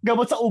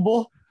gamot sa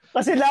ubo.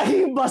 Kasi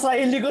laging basa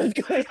yung likod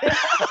ko.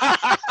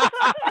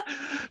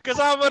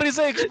 Kasama rin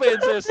sa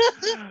expenses.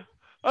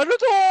 Ano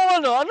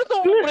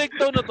to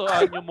breakdown na to?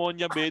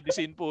 Pneumonia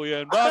medicine po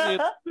yan. Bakit?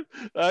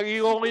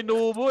 Lagi kong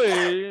inuubo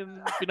eh.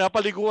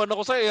 Pinapaliguan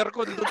ako sa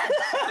aircon.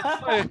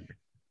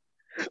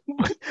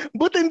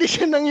 Buti hindi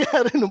siya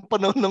nangyari nung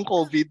panahon ng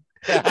COVID.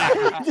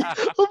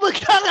 O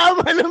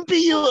magkakama ng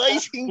PUI,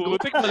 Ingo.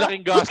 Butik,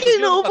 malaking gastos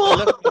yun.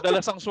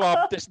 Madalas ang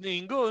swab test ni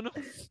Ingo, no?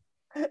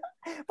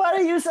 Para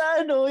yung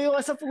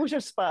sa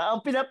Pushas pa, ang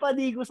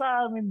pinapaligo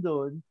sa amin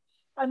doon,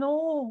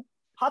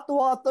 hot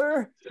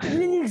water.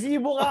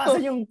 Sinisibo ka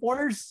sa yung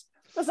pores.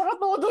 Tapos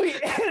nakatodo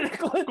yung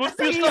aircon.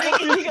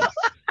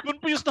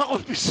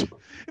 Confused.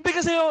 Hindi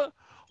kasi,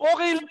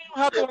 okay lang yung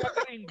hot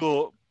water,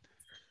 Ingo.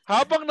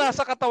 Habang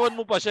nasa katawan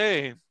mo pa siya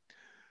eh.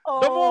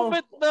 The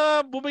moment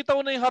na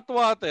bumitaw na yung hot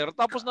water,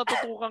 tapos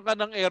natutukan ka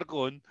ng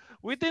aircon,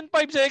 within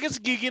 5 seconds,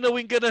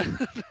 giginawin ka na.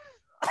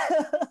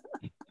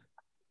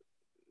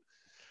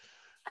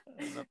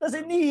 Tapos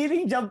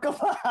hinihiling job ka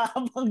pa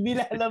habang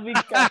nilalamig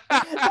ka.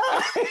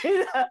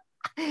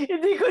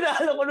 Hindi ko na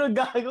alam kung anong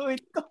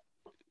gagawin ko.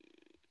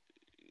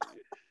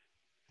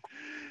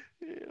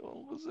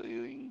 Ewan ko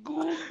sa'yo,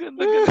 Ingo.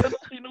 Ganda-ganda na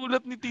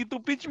sinulat ni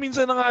Tito Pitch.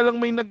 Minsan na nga lang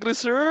may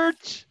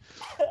nag-research.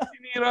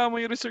 Sinira mo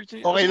yung research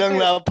niya. Okay lang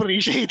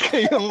na-appreciate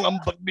ko yung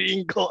ambag ni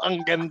Ingo.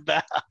 Ang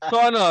ganda.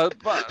 So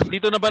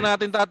dito na ba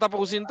natin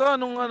tatapusin to?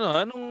 Anong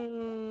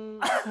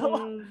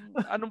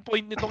anong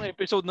point nitong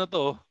episode na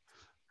to?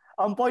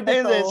 Ang point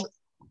nito,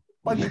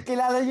 pag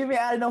kilala niyo may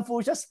ng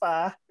Fuchsia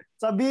Spa,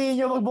 sabihin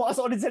niyo magbukas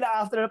ulit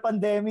sila after the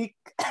pandemic.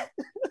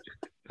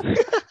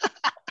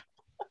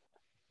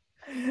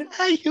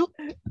 Ayun.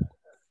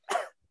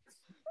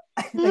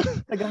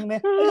 Tagang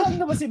alam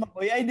na ba si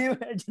Makoy? Ay, hindi,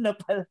 dyan na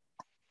pala.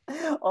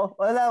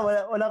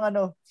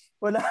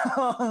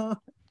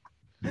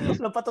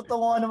 Wala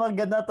patutunguhan naman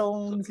ganda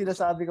tong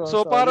sinasabi ko.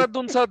 So, para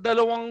dun sa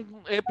dalawang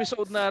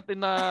episode natin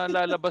na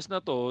lalabas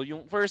na to,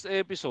 yung first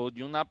episode,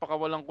 yung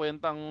napakawalang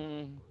kwentang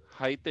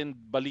heightened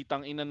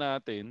balitang ina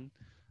natin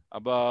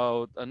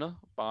about,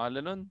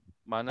 pangalan nun?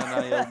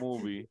 Mananayaw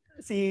movie.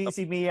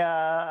 si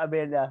Mia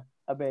Abella.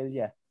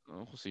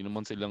 Kung sino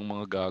man silang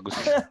mga gagos.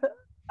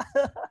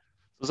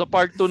 So sa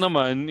part 2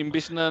 naman,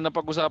 imbis na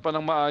napag-usapan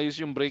ng maayos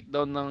yung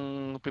breakdown ng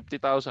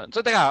 50,000.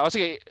 So teka,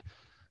 sige,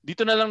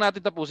 dito na lang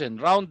natin tapusin.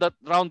 Round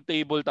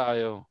table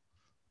tayo.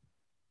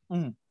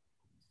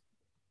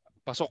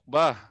 Pasok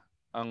ba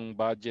ang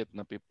budget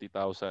na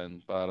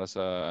 50,000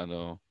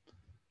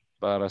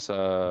 para sa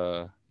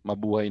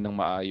mabuhay ng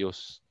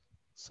maayos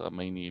sa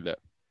Maynila?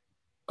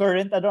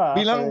 Current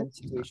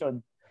situation.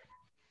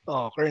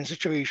 Current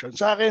situation.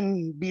 Sa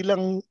akin,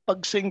 bilang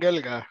pag single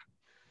ka,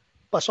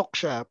 pasok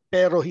siya,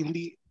 pero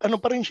hindi, pa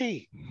rin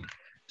siya eh.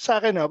 Sa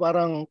akin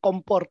parang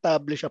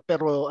komportable siya,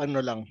 pero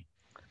lang,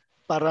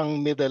 parang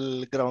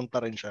middle ground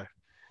pa rin siya.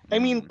 I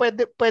mean,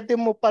 pwede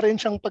mo pa rin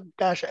siyang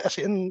pagkasya,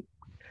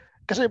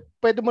 kasi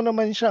pwede mo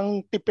naman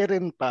siyang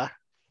tipirin pa,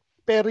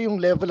 pero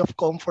yung level of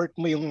comfort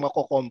mo yung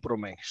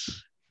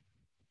mako-compromise.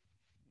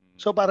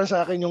 So para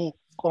sa akin yung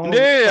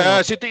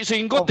si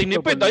Ingo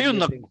tinipid, ayun,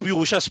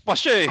 nag-fuchsias pa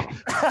siya eh.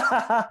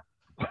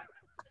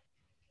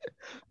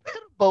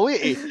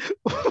 Bawi eh.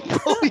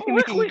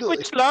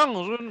 Which lang.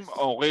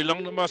 Okay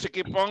lang na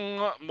masikip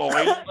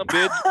okay lang na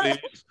bed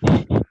space.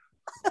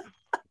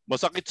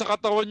 Masakit sa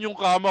katawan yung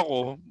kama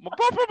ko.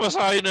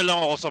 Magpapabasahin na lang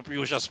ako sa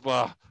fuchsias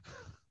pa.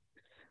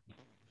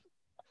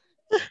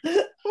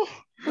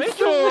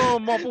 Medyo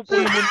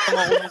mapupulmon lang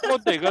ako ng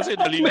konti kasi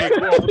naliligo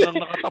ako ng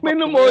nakatapat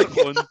ng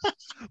aircon.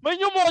 May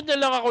pneumonia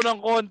lang ako ng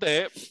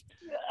konti.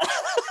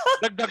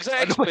 Dagdag sa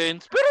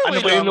expense. Pero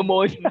ano ba yung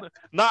pneumonia?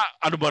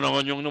 Ano ba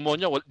naman yung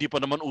pneumonia? Di pa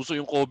naman uso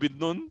yung COVID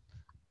nun.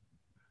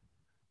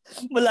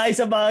 Malayo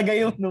sa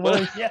bagay yung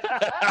pneumonia.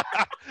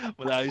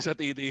 Malayo sa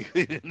titi.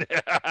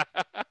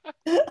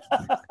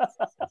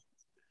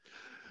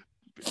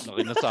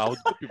 Laki na sahod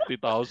ko,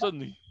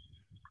 50,000 eh.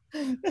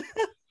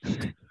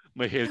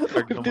 May health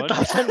card naman.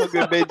 50,000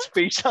 mag-bed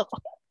space ako.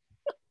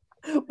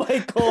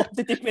 Bye ko,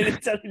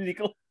 titipilit sa sarili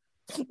ko.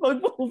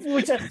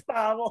 Magpupuchas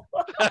pa ako.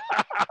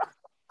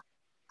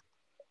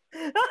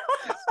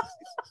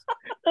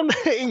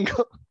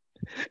 Ingo,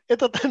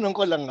 ito tanong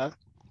ko lang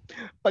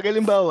pag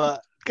halimbawa,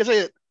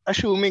 kasi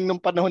assuming nung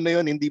panahon na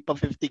yun, hindi pa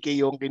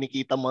 50K yung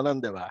kinikita mo nun,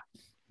 di ba?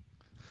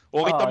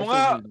 O kita mo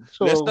nga,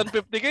 less than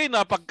 50K,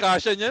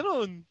 napagkasya niya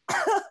nun.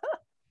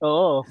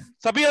 Oo.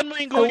 Sabihan mo,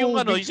 Ingo, yung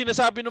yung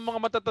sinasabi ng mga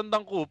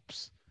matatandang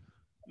coops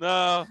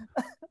na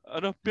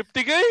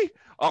 50K?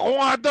 Ako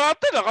nga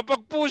dati,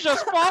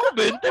 nakapag-pushas pa ako,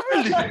 20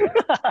 mil.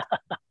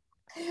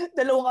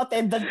 Dalawang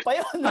attendant pa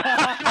yun.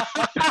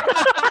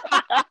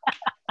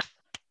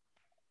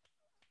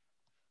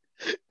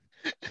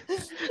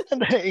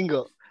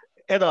 Ingo.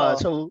 Ito,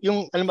 so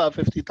yung alam ba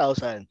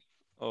 50,000.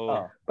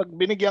 Pag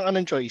binigyan ka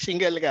ng choice,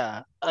 single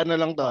ka,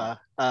 lang to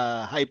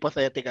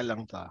hypothetical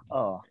lang to.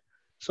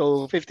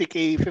 So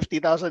 50K,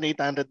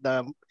 50,800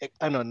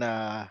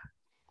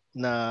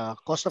 na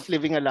cost of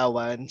living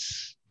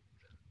allowance.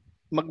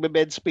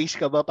 Magbe-bed space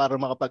ka ba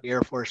para makapag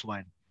Air Force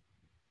One?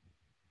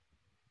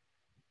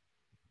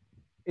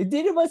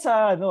 Hindi naman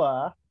sa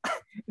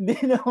hindi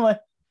naman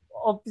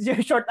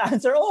short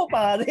answer,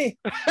 pare.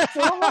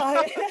 So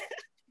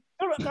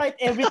kahit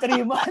every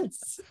 3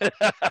 months.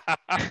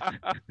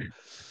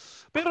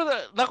 Pero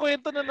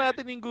nakwento na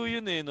natin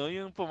yun no?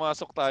 Yung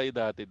pumasok tayo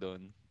dati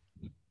doon.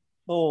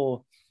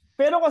 Oo.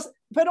 Pero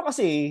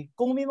kasi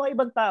kung may mga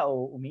ibang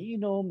tao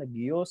umiinom,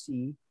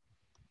 nag-yosi,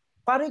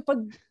 parang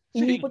pag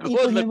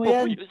inipot-ipon mo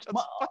yan,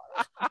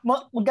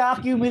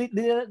 mag-accumulate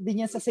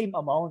din yan sa same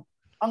amount.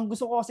 Ang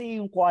gusto ko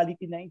kasi yung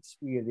quality na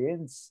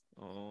experience.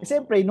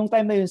 Siyempre, nung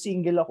time na yung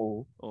single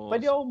ako,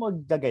 pwede ako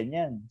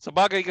maggaganyan. Sa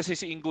bagay kasi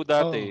si Ingo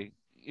dati,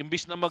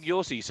 imbis na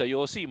mag-yosi, sa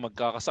yosi,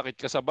 magkakasakit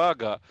ka sa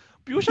baga,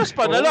 fuchsias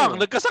pa na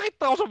lang, nagkasakit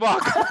na ako sa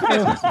baga.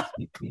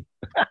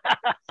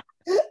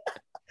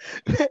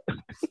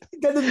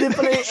 Ganun din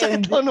pala yung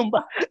end. Ano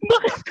ba?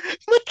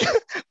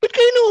 Ba't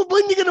kayo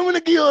naman? Hindi ka naman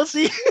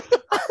nag-yosi?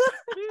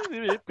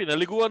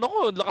 Pinaliguan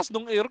ako. Lakas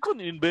ng aircon.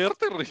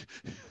 Inverter eh.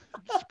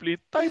 Split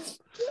type.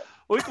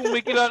 Uy, kung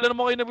may kilala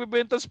naman kayo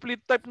nagbibenta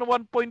split type na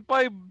 1.5.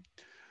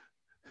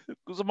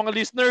 Kung sa mga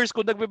listeners,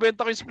 kung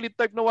nagbibenta kayo split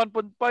type na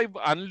 1.5,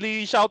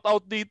 only shout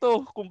out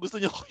dito kung gusto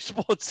niyo ko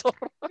sponsor.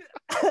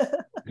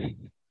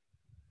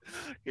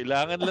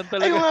 Kailangan lang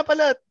talaga. Ayun nga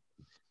pala.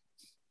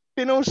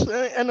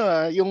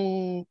 Yung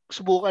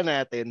subukan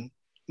natin,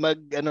 mag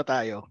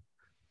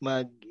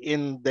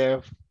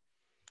in-depth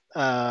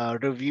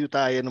review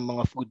tayo ng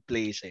mga food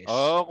places.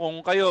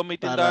 Kung kayo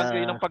may tindahan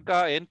kayo ng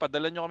pagkain,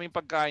 padala nyo kaming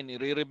pagkain,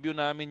 i-review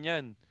namin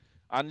yan.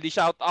 Only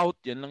shout out,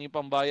 yan lang yung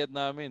pambayad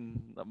namin.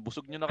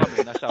 Busog nyo na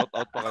kami, na-shout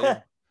out pa kayo.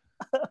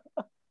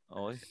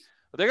 Okay.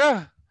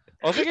 Teka.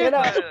 Sige.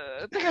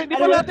 Teka, hindi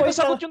pa natin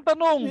nasagot yung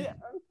tanong.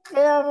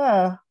 Kaya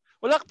nga.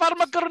 Wala, para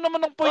magkaroon naman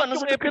ng point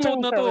yung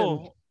episode na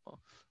to.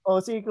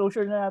 Sige,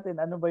 closure na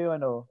natin. Ano ba yun,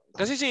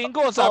 Kasi si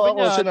Ingo, sabi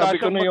niya, dahil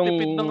kang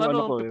magtipid ng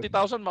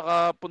 50,000,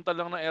 makapunta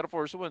lang ng Air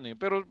Force One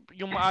pero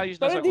yung maayos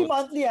na sagot. Pero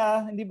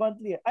hindi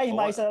monthly. Ay,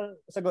 maayos sa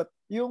sagot.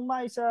 Yung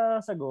maayos sa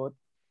sagot,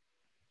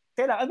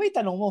 kailangan, may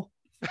tanong mo.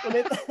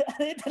 Ulit,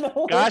 ano yung tanong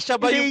mo? Kasya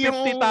ba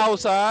yung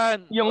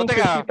 50,000? Yung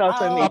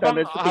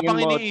 50,800 habang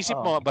iniisip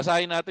mo,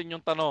 basahin natin yung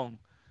tanong.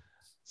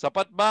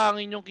 Sapat ba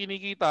ang inyong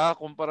kinikita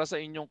kumpara sa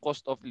inyong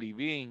cost of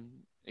living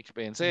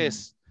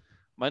expenses?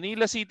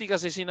 Manila City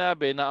kasi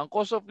sinabi na ang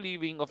cost of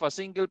living of a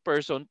single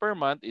person per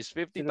month is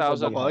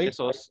 50,000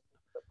 pesos.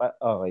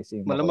 Okay,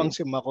 si Makoy. Malamang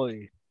si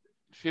Makoy.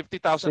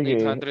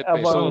 50,800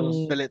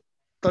 pesos.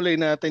 Tuloy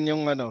natin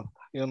yung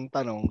yung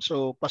tanong.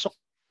 So, pasok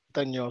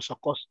nyo sa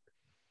cost.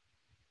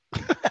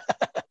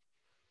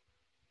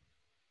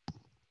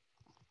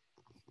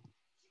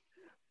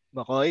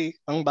 Makoy,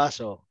 ang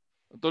baso.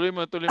 Tuloy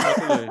mo.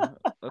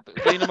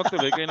 Kayo na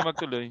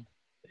magtuloy.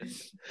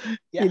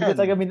 Yan.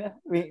 Talaga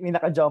may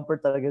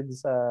naka-jumper talaga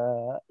sa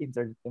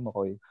internet ni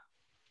Makoy.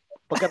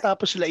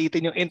 Pagkatapos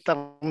laitin yung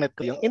internet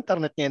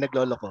niya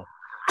nagloloko.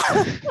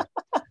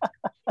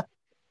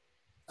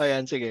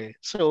 Ayan, sige.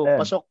 So,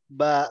 pasok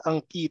ba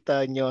ang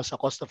kita nyo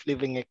sa cost of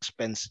living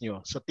expense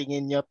nyo? Sa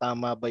tingin nyo,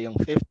 tama ba yung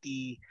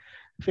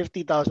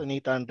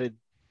 50,800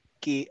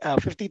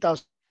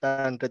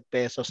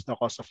 pesos na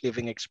cost of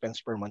living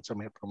expense per month sa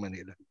Metro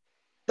Manila?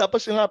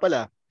 Tapos nga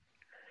pala,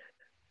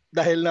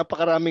 dahil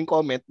napakaraming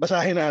comment,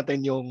 basahin natin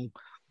yung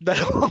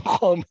dalawang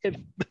comment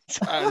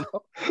sa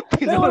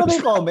Dalawa na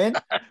yung comment?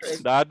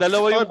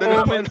 Dalawa yung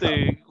comment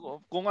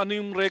Kung ano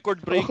yung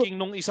record-breaking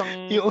nung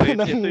isang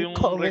thread, ito yung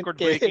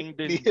record-breaking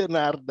din.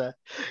 Leonardo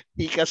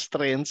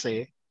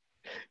Icastrense.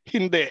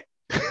 Hindi.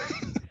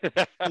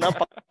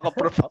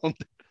 Napaka-profound.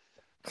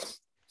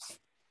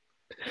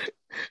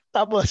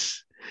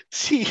 Tapos,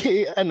 si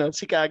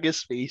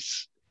Kage's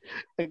Face,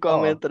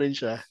 nag-comment rin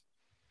siya.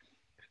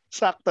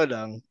 Sakto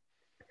lang.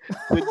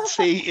 Would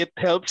say it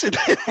helps.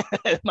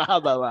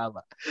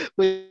 Mahaba.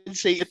 Would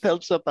say it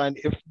helps naman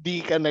if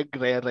di ka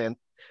nagre-rent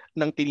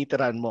ng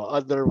tinitirahan mo.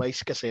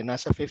 Otherwise kasi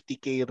nasa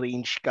 50K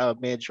range ka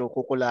medyo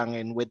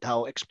kukulangin with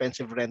how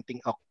expensive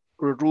renting a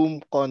room,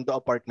 condo,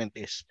 apartment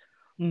is.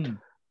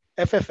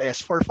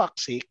 FFS, for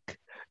fuck's sake,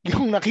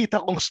 yung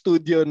nakita kong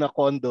studio na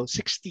condo,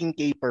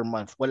 16K per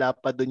month. Wala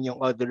pa dun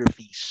yung other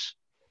fees.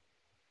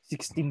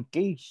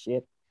 16K?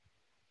 Shit.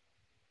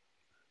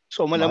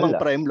 So malamang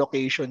prime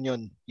location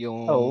yun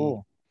yung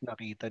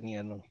nakita ni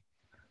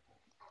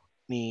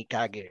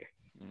Kage.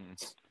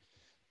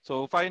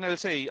 So final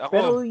say, ako.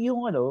 Pero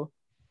yung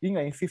yun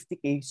nga yung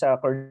 50K sa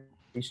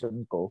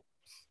condition ko,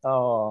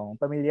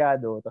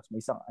 pamilyado, tapos may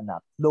isang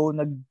anak. Though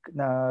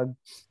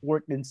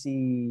nag-work din si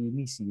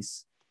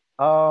Mrs.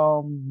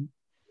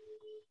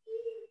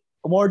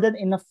 More than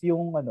enough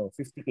yung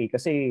 50K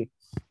kasi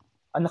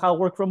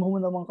naka-work from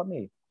home naman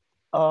kami.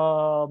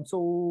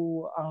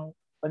 So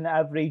on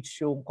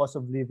average yung cost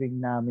of living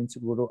namin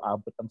siguro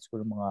abot ang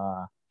siguro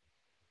mga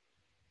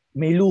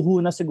may luho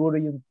na siguro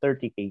yung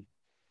 30K.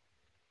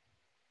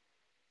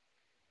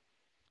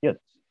 Yun.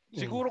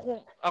 Siguro kung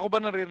ako ba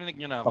naririnig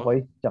nyo na ako?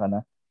 Makoy, tsaka na.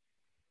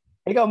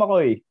 Ikaw,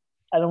 Makoy,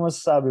 ano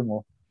masasabi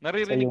mo?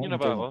 Naririnig nyo na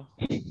ba ako?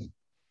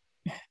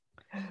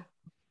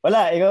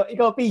 Wala,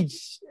 ikaw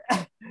Page.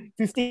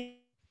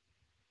 50.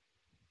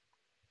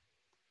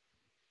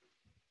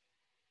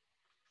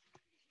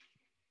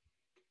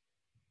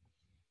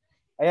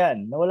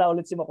 Ayan, nawala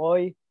ulit si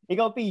Makoy.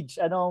 Ikaw, Page,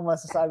 ano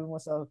masasabi mo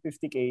sa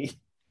 50K?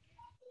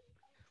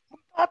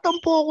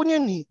 Tatampo ako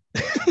niyan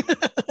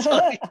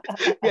Sorry.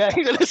 Kaya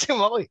ko si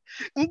Makoy.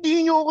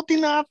 Hindi niyo ako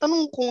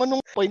tinatanong kung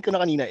anong point ko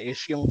na kanina is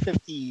yung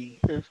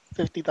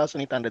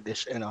 50,800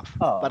 is enough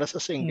para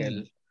sa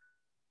single.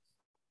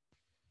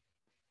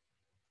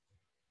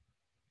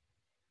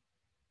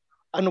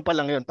 Ano pa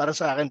lang yun? Para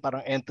sa akin,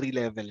 parang entry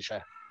level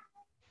siya.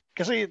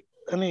 Kasi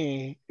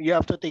you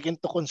have to take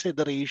into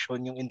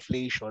consideration yung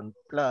inflation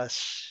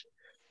plus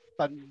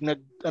pag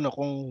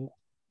kung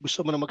gusto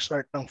mo na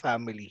mag-start ng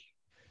family,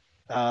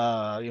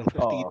 yung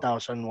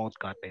 50,000 won't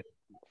cut it.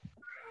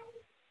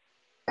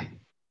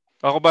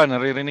 Ako ba?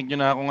 Naririnig nyo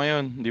na ako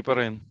ngayon? Hindi pa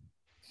rin.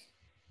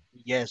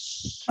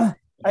 Yes.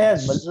 Ayan,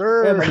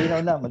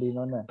 malinaw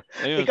na.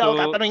 Ayun, ikaw,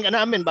 tatanungin ka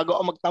namin bago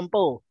ako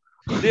magtampo.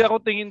 Hindi, ako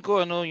tingin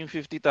ko yung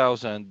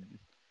 50,000.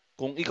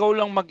 Kung ikaw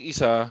lang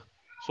mag-isa,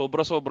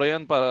 sobra-sobra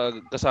yan para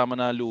kasama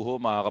na luho,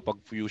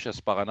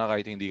 makakapag-fuchsias pa ka na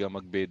kahit hindi ka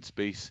mag-bed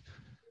space.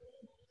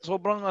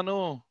 Sobrang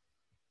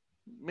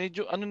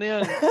medyo na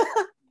yan.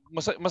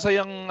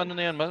 Masayang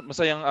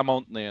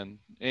amount na yan.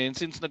 And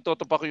since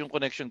nagtotopak yung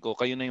connection ko,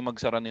 kayo na yung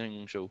magsara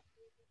ng show.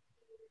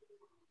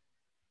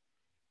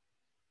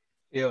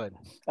 Yun.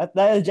 At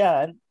dahil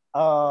dyan,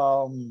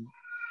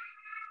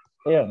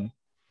 Ayun.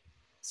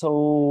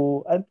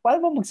 So,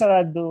 paano ba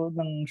magsarado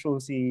ng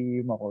show si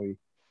McCoy?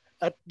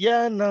 At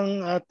yan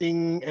ang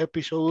ating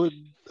episode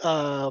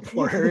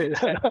for...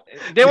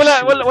 Hindi,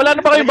 wala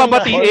na ba kayong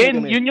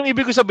babatiin? Yun yung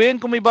ibig ko sabihin,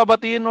 kung may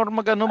babatiin or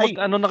mag-ano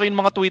na kayong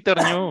mga Twitter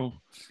nyo.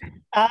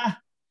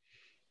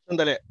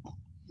 Sandali.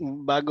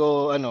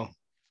 Bago ang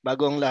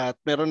lahat,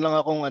 meron lang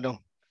akong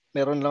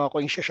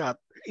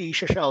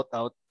i-shout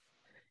out.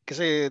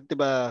 Kasi, 'di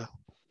ba,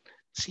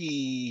 si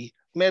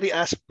Mary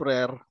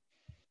Asper,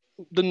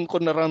 dun ko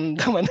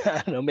naramdaman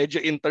na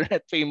medyo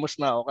internet famous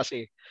na ako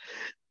kasi,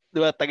 'di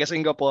ba, taga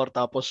Singapore,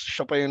 tapos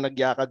siya pa yung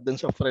nagyakad dun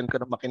sa friend ko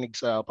na makinig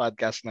sa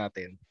podcast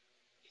natin.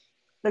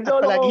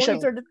 Naglolo ko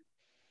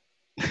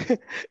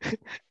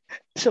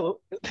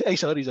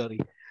sorry.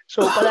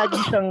 So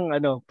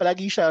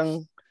palagi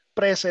siyang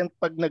present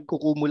pag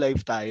nagkukumu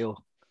live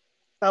tayo.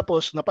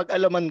 Tapos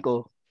napag-alaman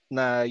ko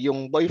na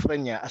yung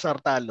boyfriend niya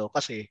asartalo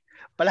kasi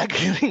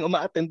palagi ring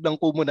uma-attend ng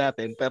kumu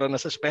natin, pero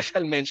nasa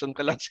special mention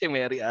ko lang si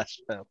Mary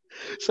Asper.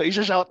 So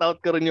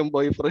isa-shoutout ko rin yung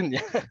boyfriend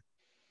niya.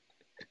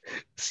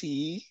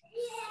 si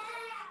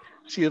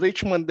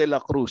Richmond de la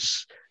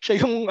Cruz.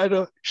 Siya yung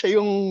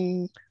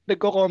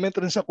nagko-comment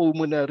rin sa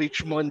kumu na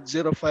Richmond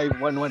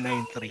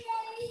 051193.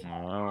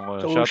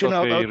 So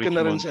shout-out ko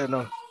na rin sa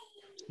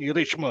si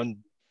Richmond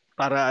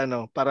para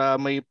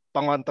may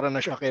pangontra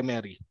na siya kay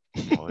Mary.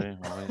 Okay.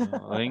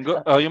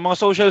 Yung mga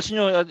socials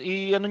nyo,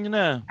 i-ano nyo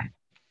na.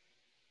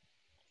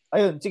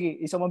 Ayun, sige,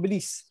 isang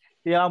mabilis.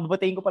 Kaya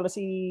babatiin ko pala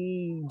si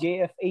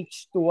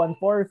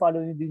JFH214.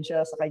 Follow niyo din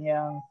siya sa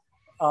kanyang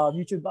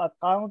YouTube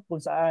account kung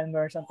saan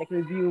meron siyang tech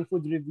review,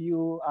 food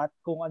review, at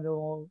kung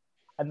ano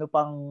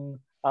pang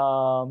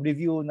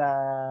review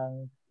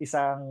ng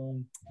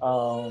isang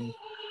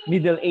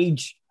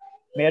middle-aged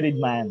married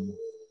man.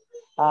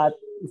 At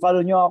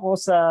follow nyo ako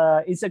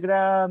sa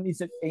Instagram,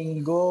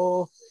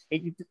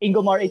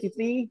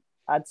 Ingomar83,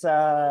 at sa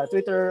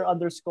Twitter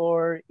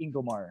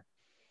 _Ingomar.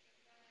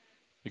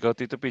 Ikaw,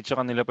 Tito Pete,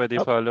 kanila pwede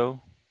follow?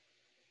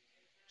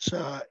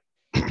 Sa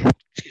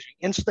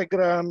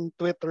Instagram,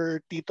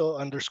 Twitter,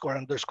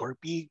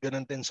 Tito__P,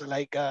 ganun din sa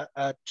Laika,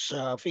 at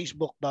sa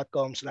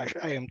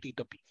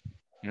Facebook.com/IamTitoP.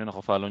 Yun,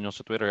 naka-follow nyo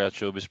sa Twitter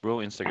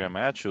 @ShowbizBro, Instagram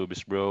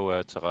 @ShowbizBro,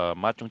 at saka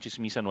Machong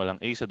Chismisan, walang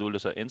A sa dulo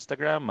sa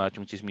Instagram,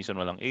 Machong Chismisan,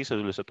 walang A sa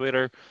dulo sa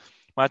Twitter,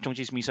 Machong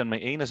Chismisan, may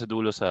A na sa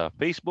dulo sa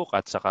Facebook,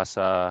 at saka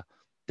sa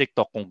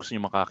TikTok kung gusto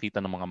nyo makakita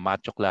ng mga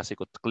Macho Classic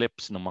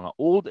clips ng mga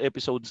old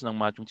episodes ng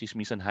Machong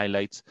Chismisan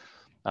highlights,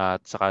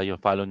 at saka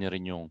follow nyo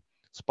rin yung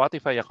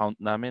Spotify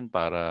account namin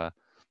para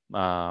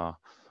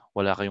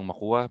wala kayong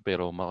makuha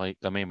pero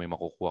kami may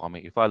makukuha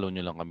kami. I-follow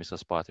nyo lang kami sa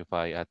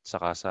Spotify at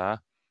saka sa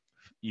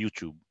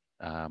YouTube.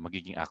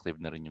 Magiging active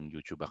na rin yung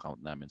YouTube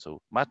account namin. So,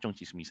 Machong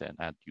Chismisan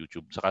at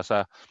YouTube. Saka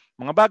sa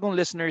mga bagong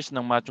listeners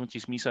ng Machong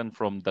Chismisan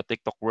from the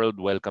TikTok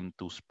world, welcome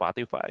to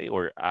Spotify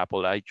or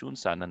Apple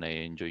iTunes. Sana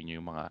na-enjoy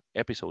nyo yung mga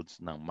episodes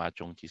ng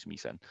Machong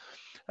Chismisan.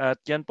 At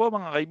yan po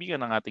mga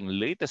kaibigan ang ating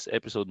latest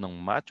episode ng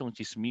Machong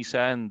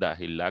Chismisan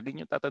dahil lagi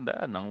nyo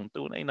tatandaan ng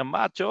tunay na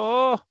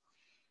macho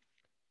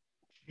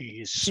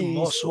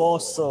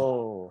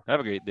Chismoso.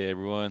 Have a great day,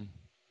 everyone.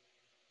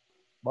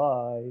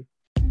 Bye.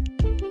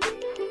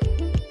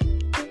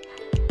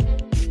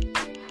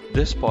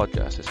 This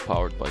podcast is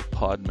powered by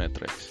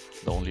Podmetrics,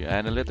 the only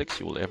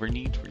analytics you will ever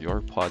need for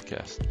your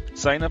podcast.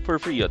 Sign up for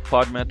free at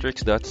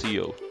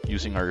podmetrics.co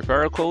using our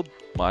referral code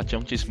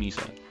Machong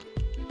Chismisan.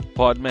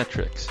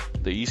 Podmetrics,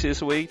 the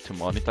easiest way to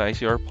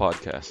monetize your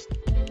podcast.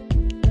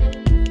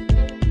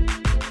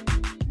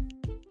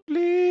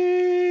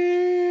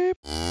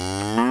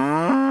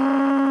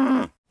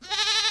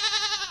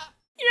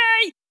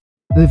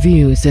 The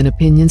views and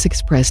opinions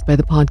expressed by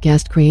the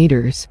podcast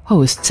creators,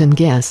 hosts, and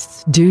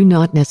guests do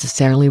not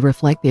necessarily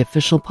reflect the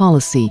official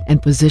policy and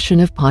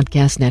position of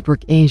Podcast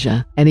Network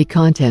Asia. Any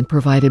content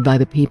provided by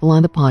the people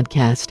on the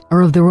podcast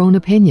are of their own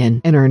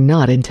opinion and are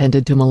not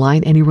intended to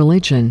malign any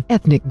religion,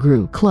 ethnic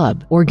group,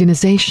 club,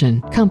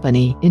 organization,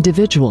 company,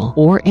 individual,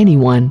 or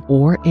anyone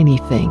or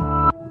anything.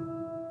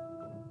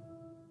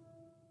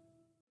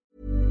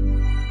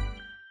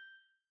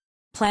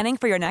 Planning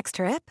for your next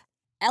trip?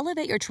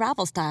 Elevate your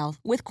travel style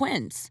with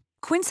Quince.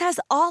 Quince has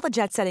all the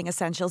jet-setting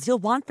essentials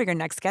you'll want for your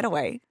next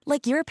getaway,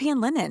 like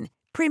European linen,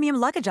 premium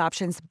luggage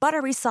options,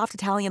 buttery soft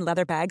Italian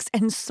leather bags,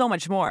 and so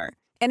much more.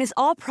 And is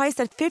all priced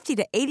at 50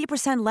 to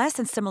 80% less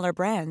than similar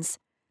brands.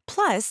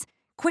 Plus,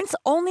 Quince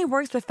only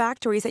works with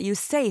factories that use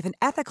safe and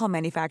ethical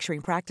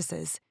manufacturing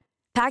practices.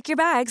 Pack your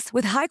bags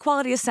with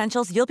high-quality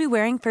essentials you'll be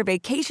wearing for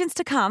vacations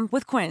to come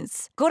with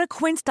Quince. Go to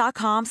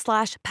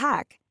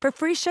quince.com/pack for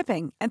free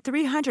shipping and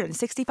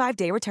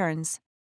 365-day returns.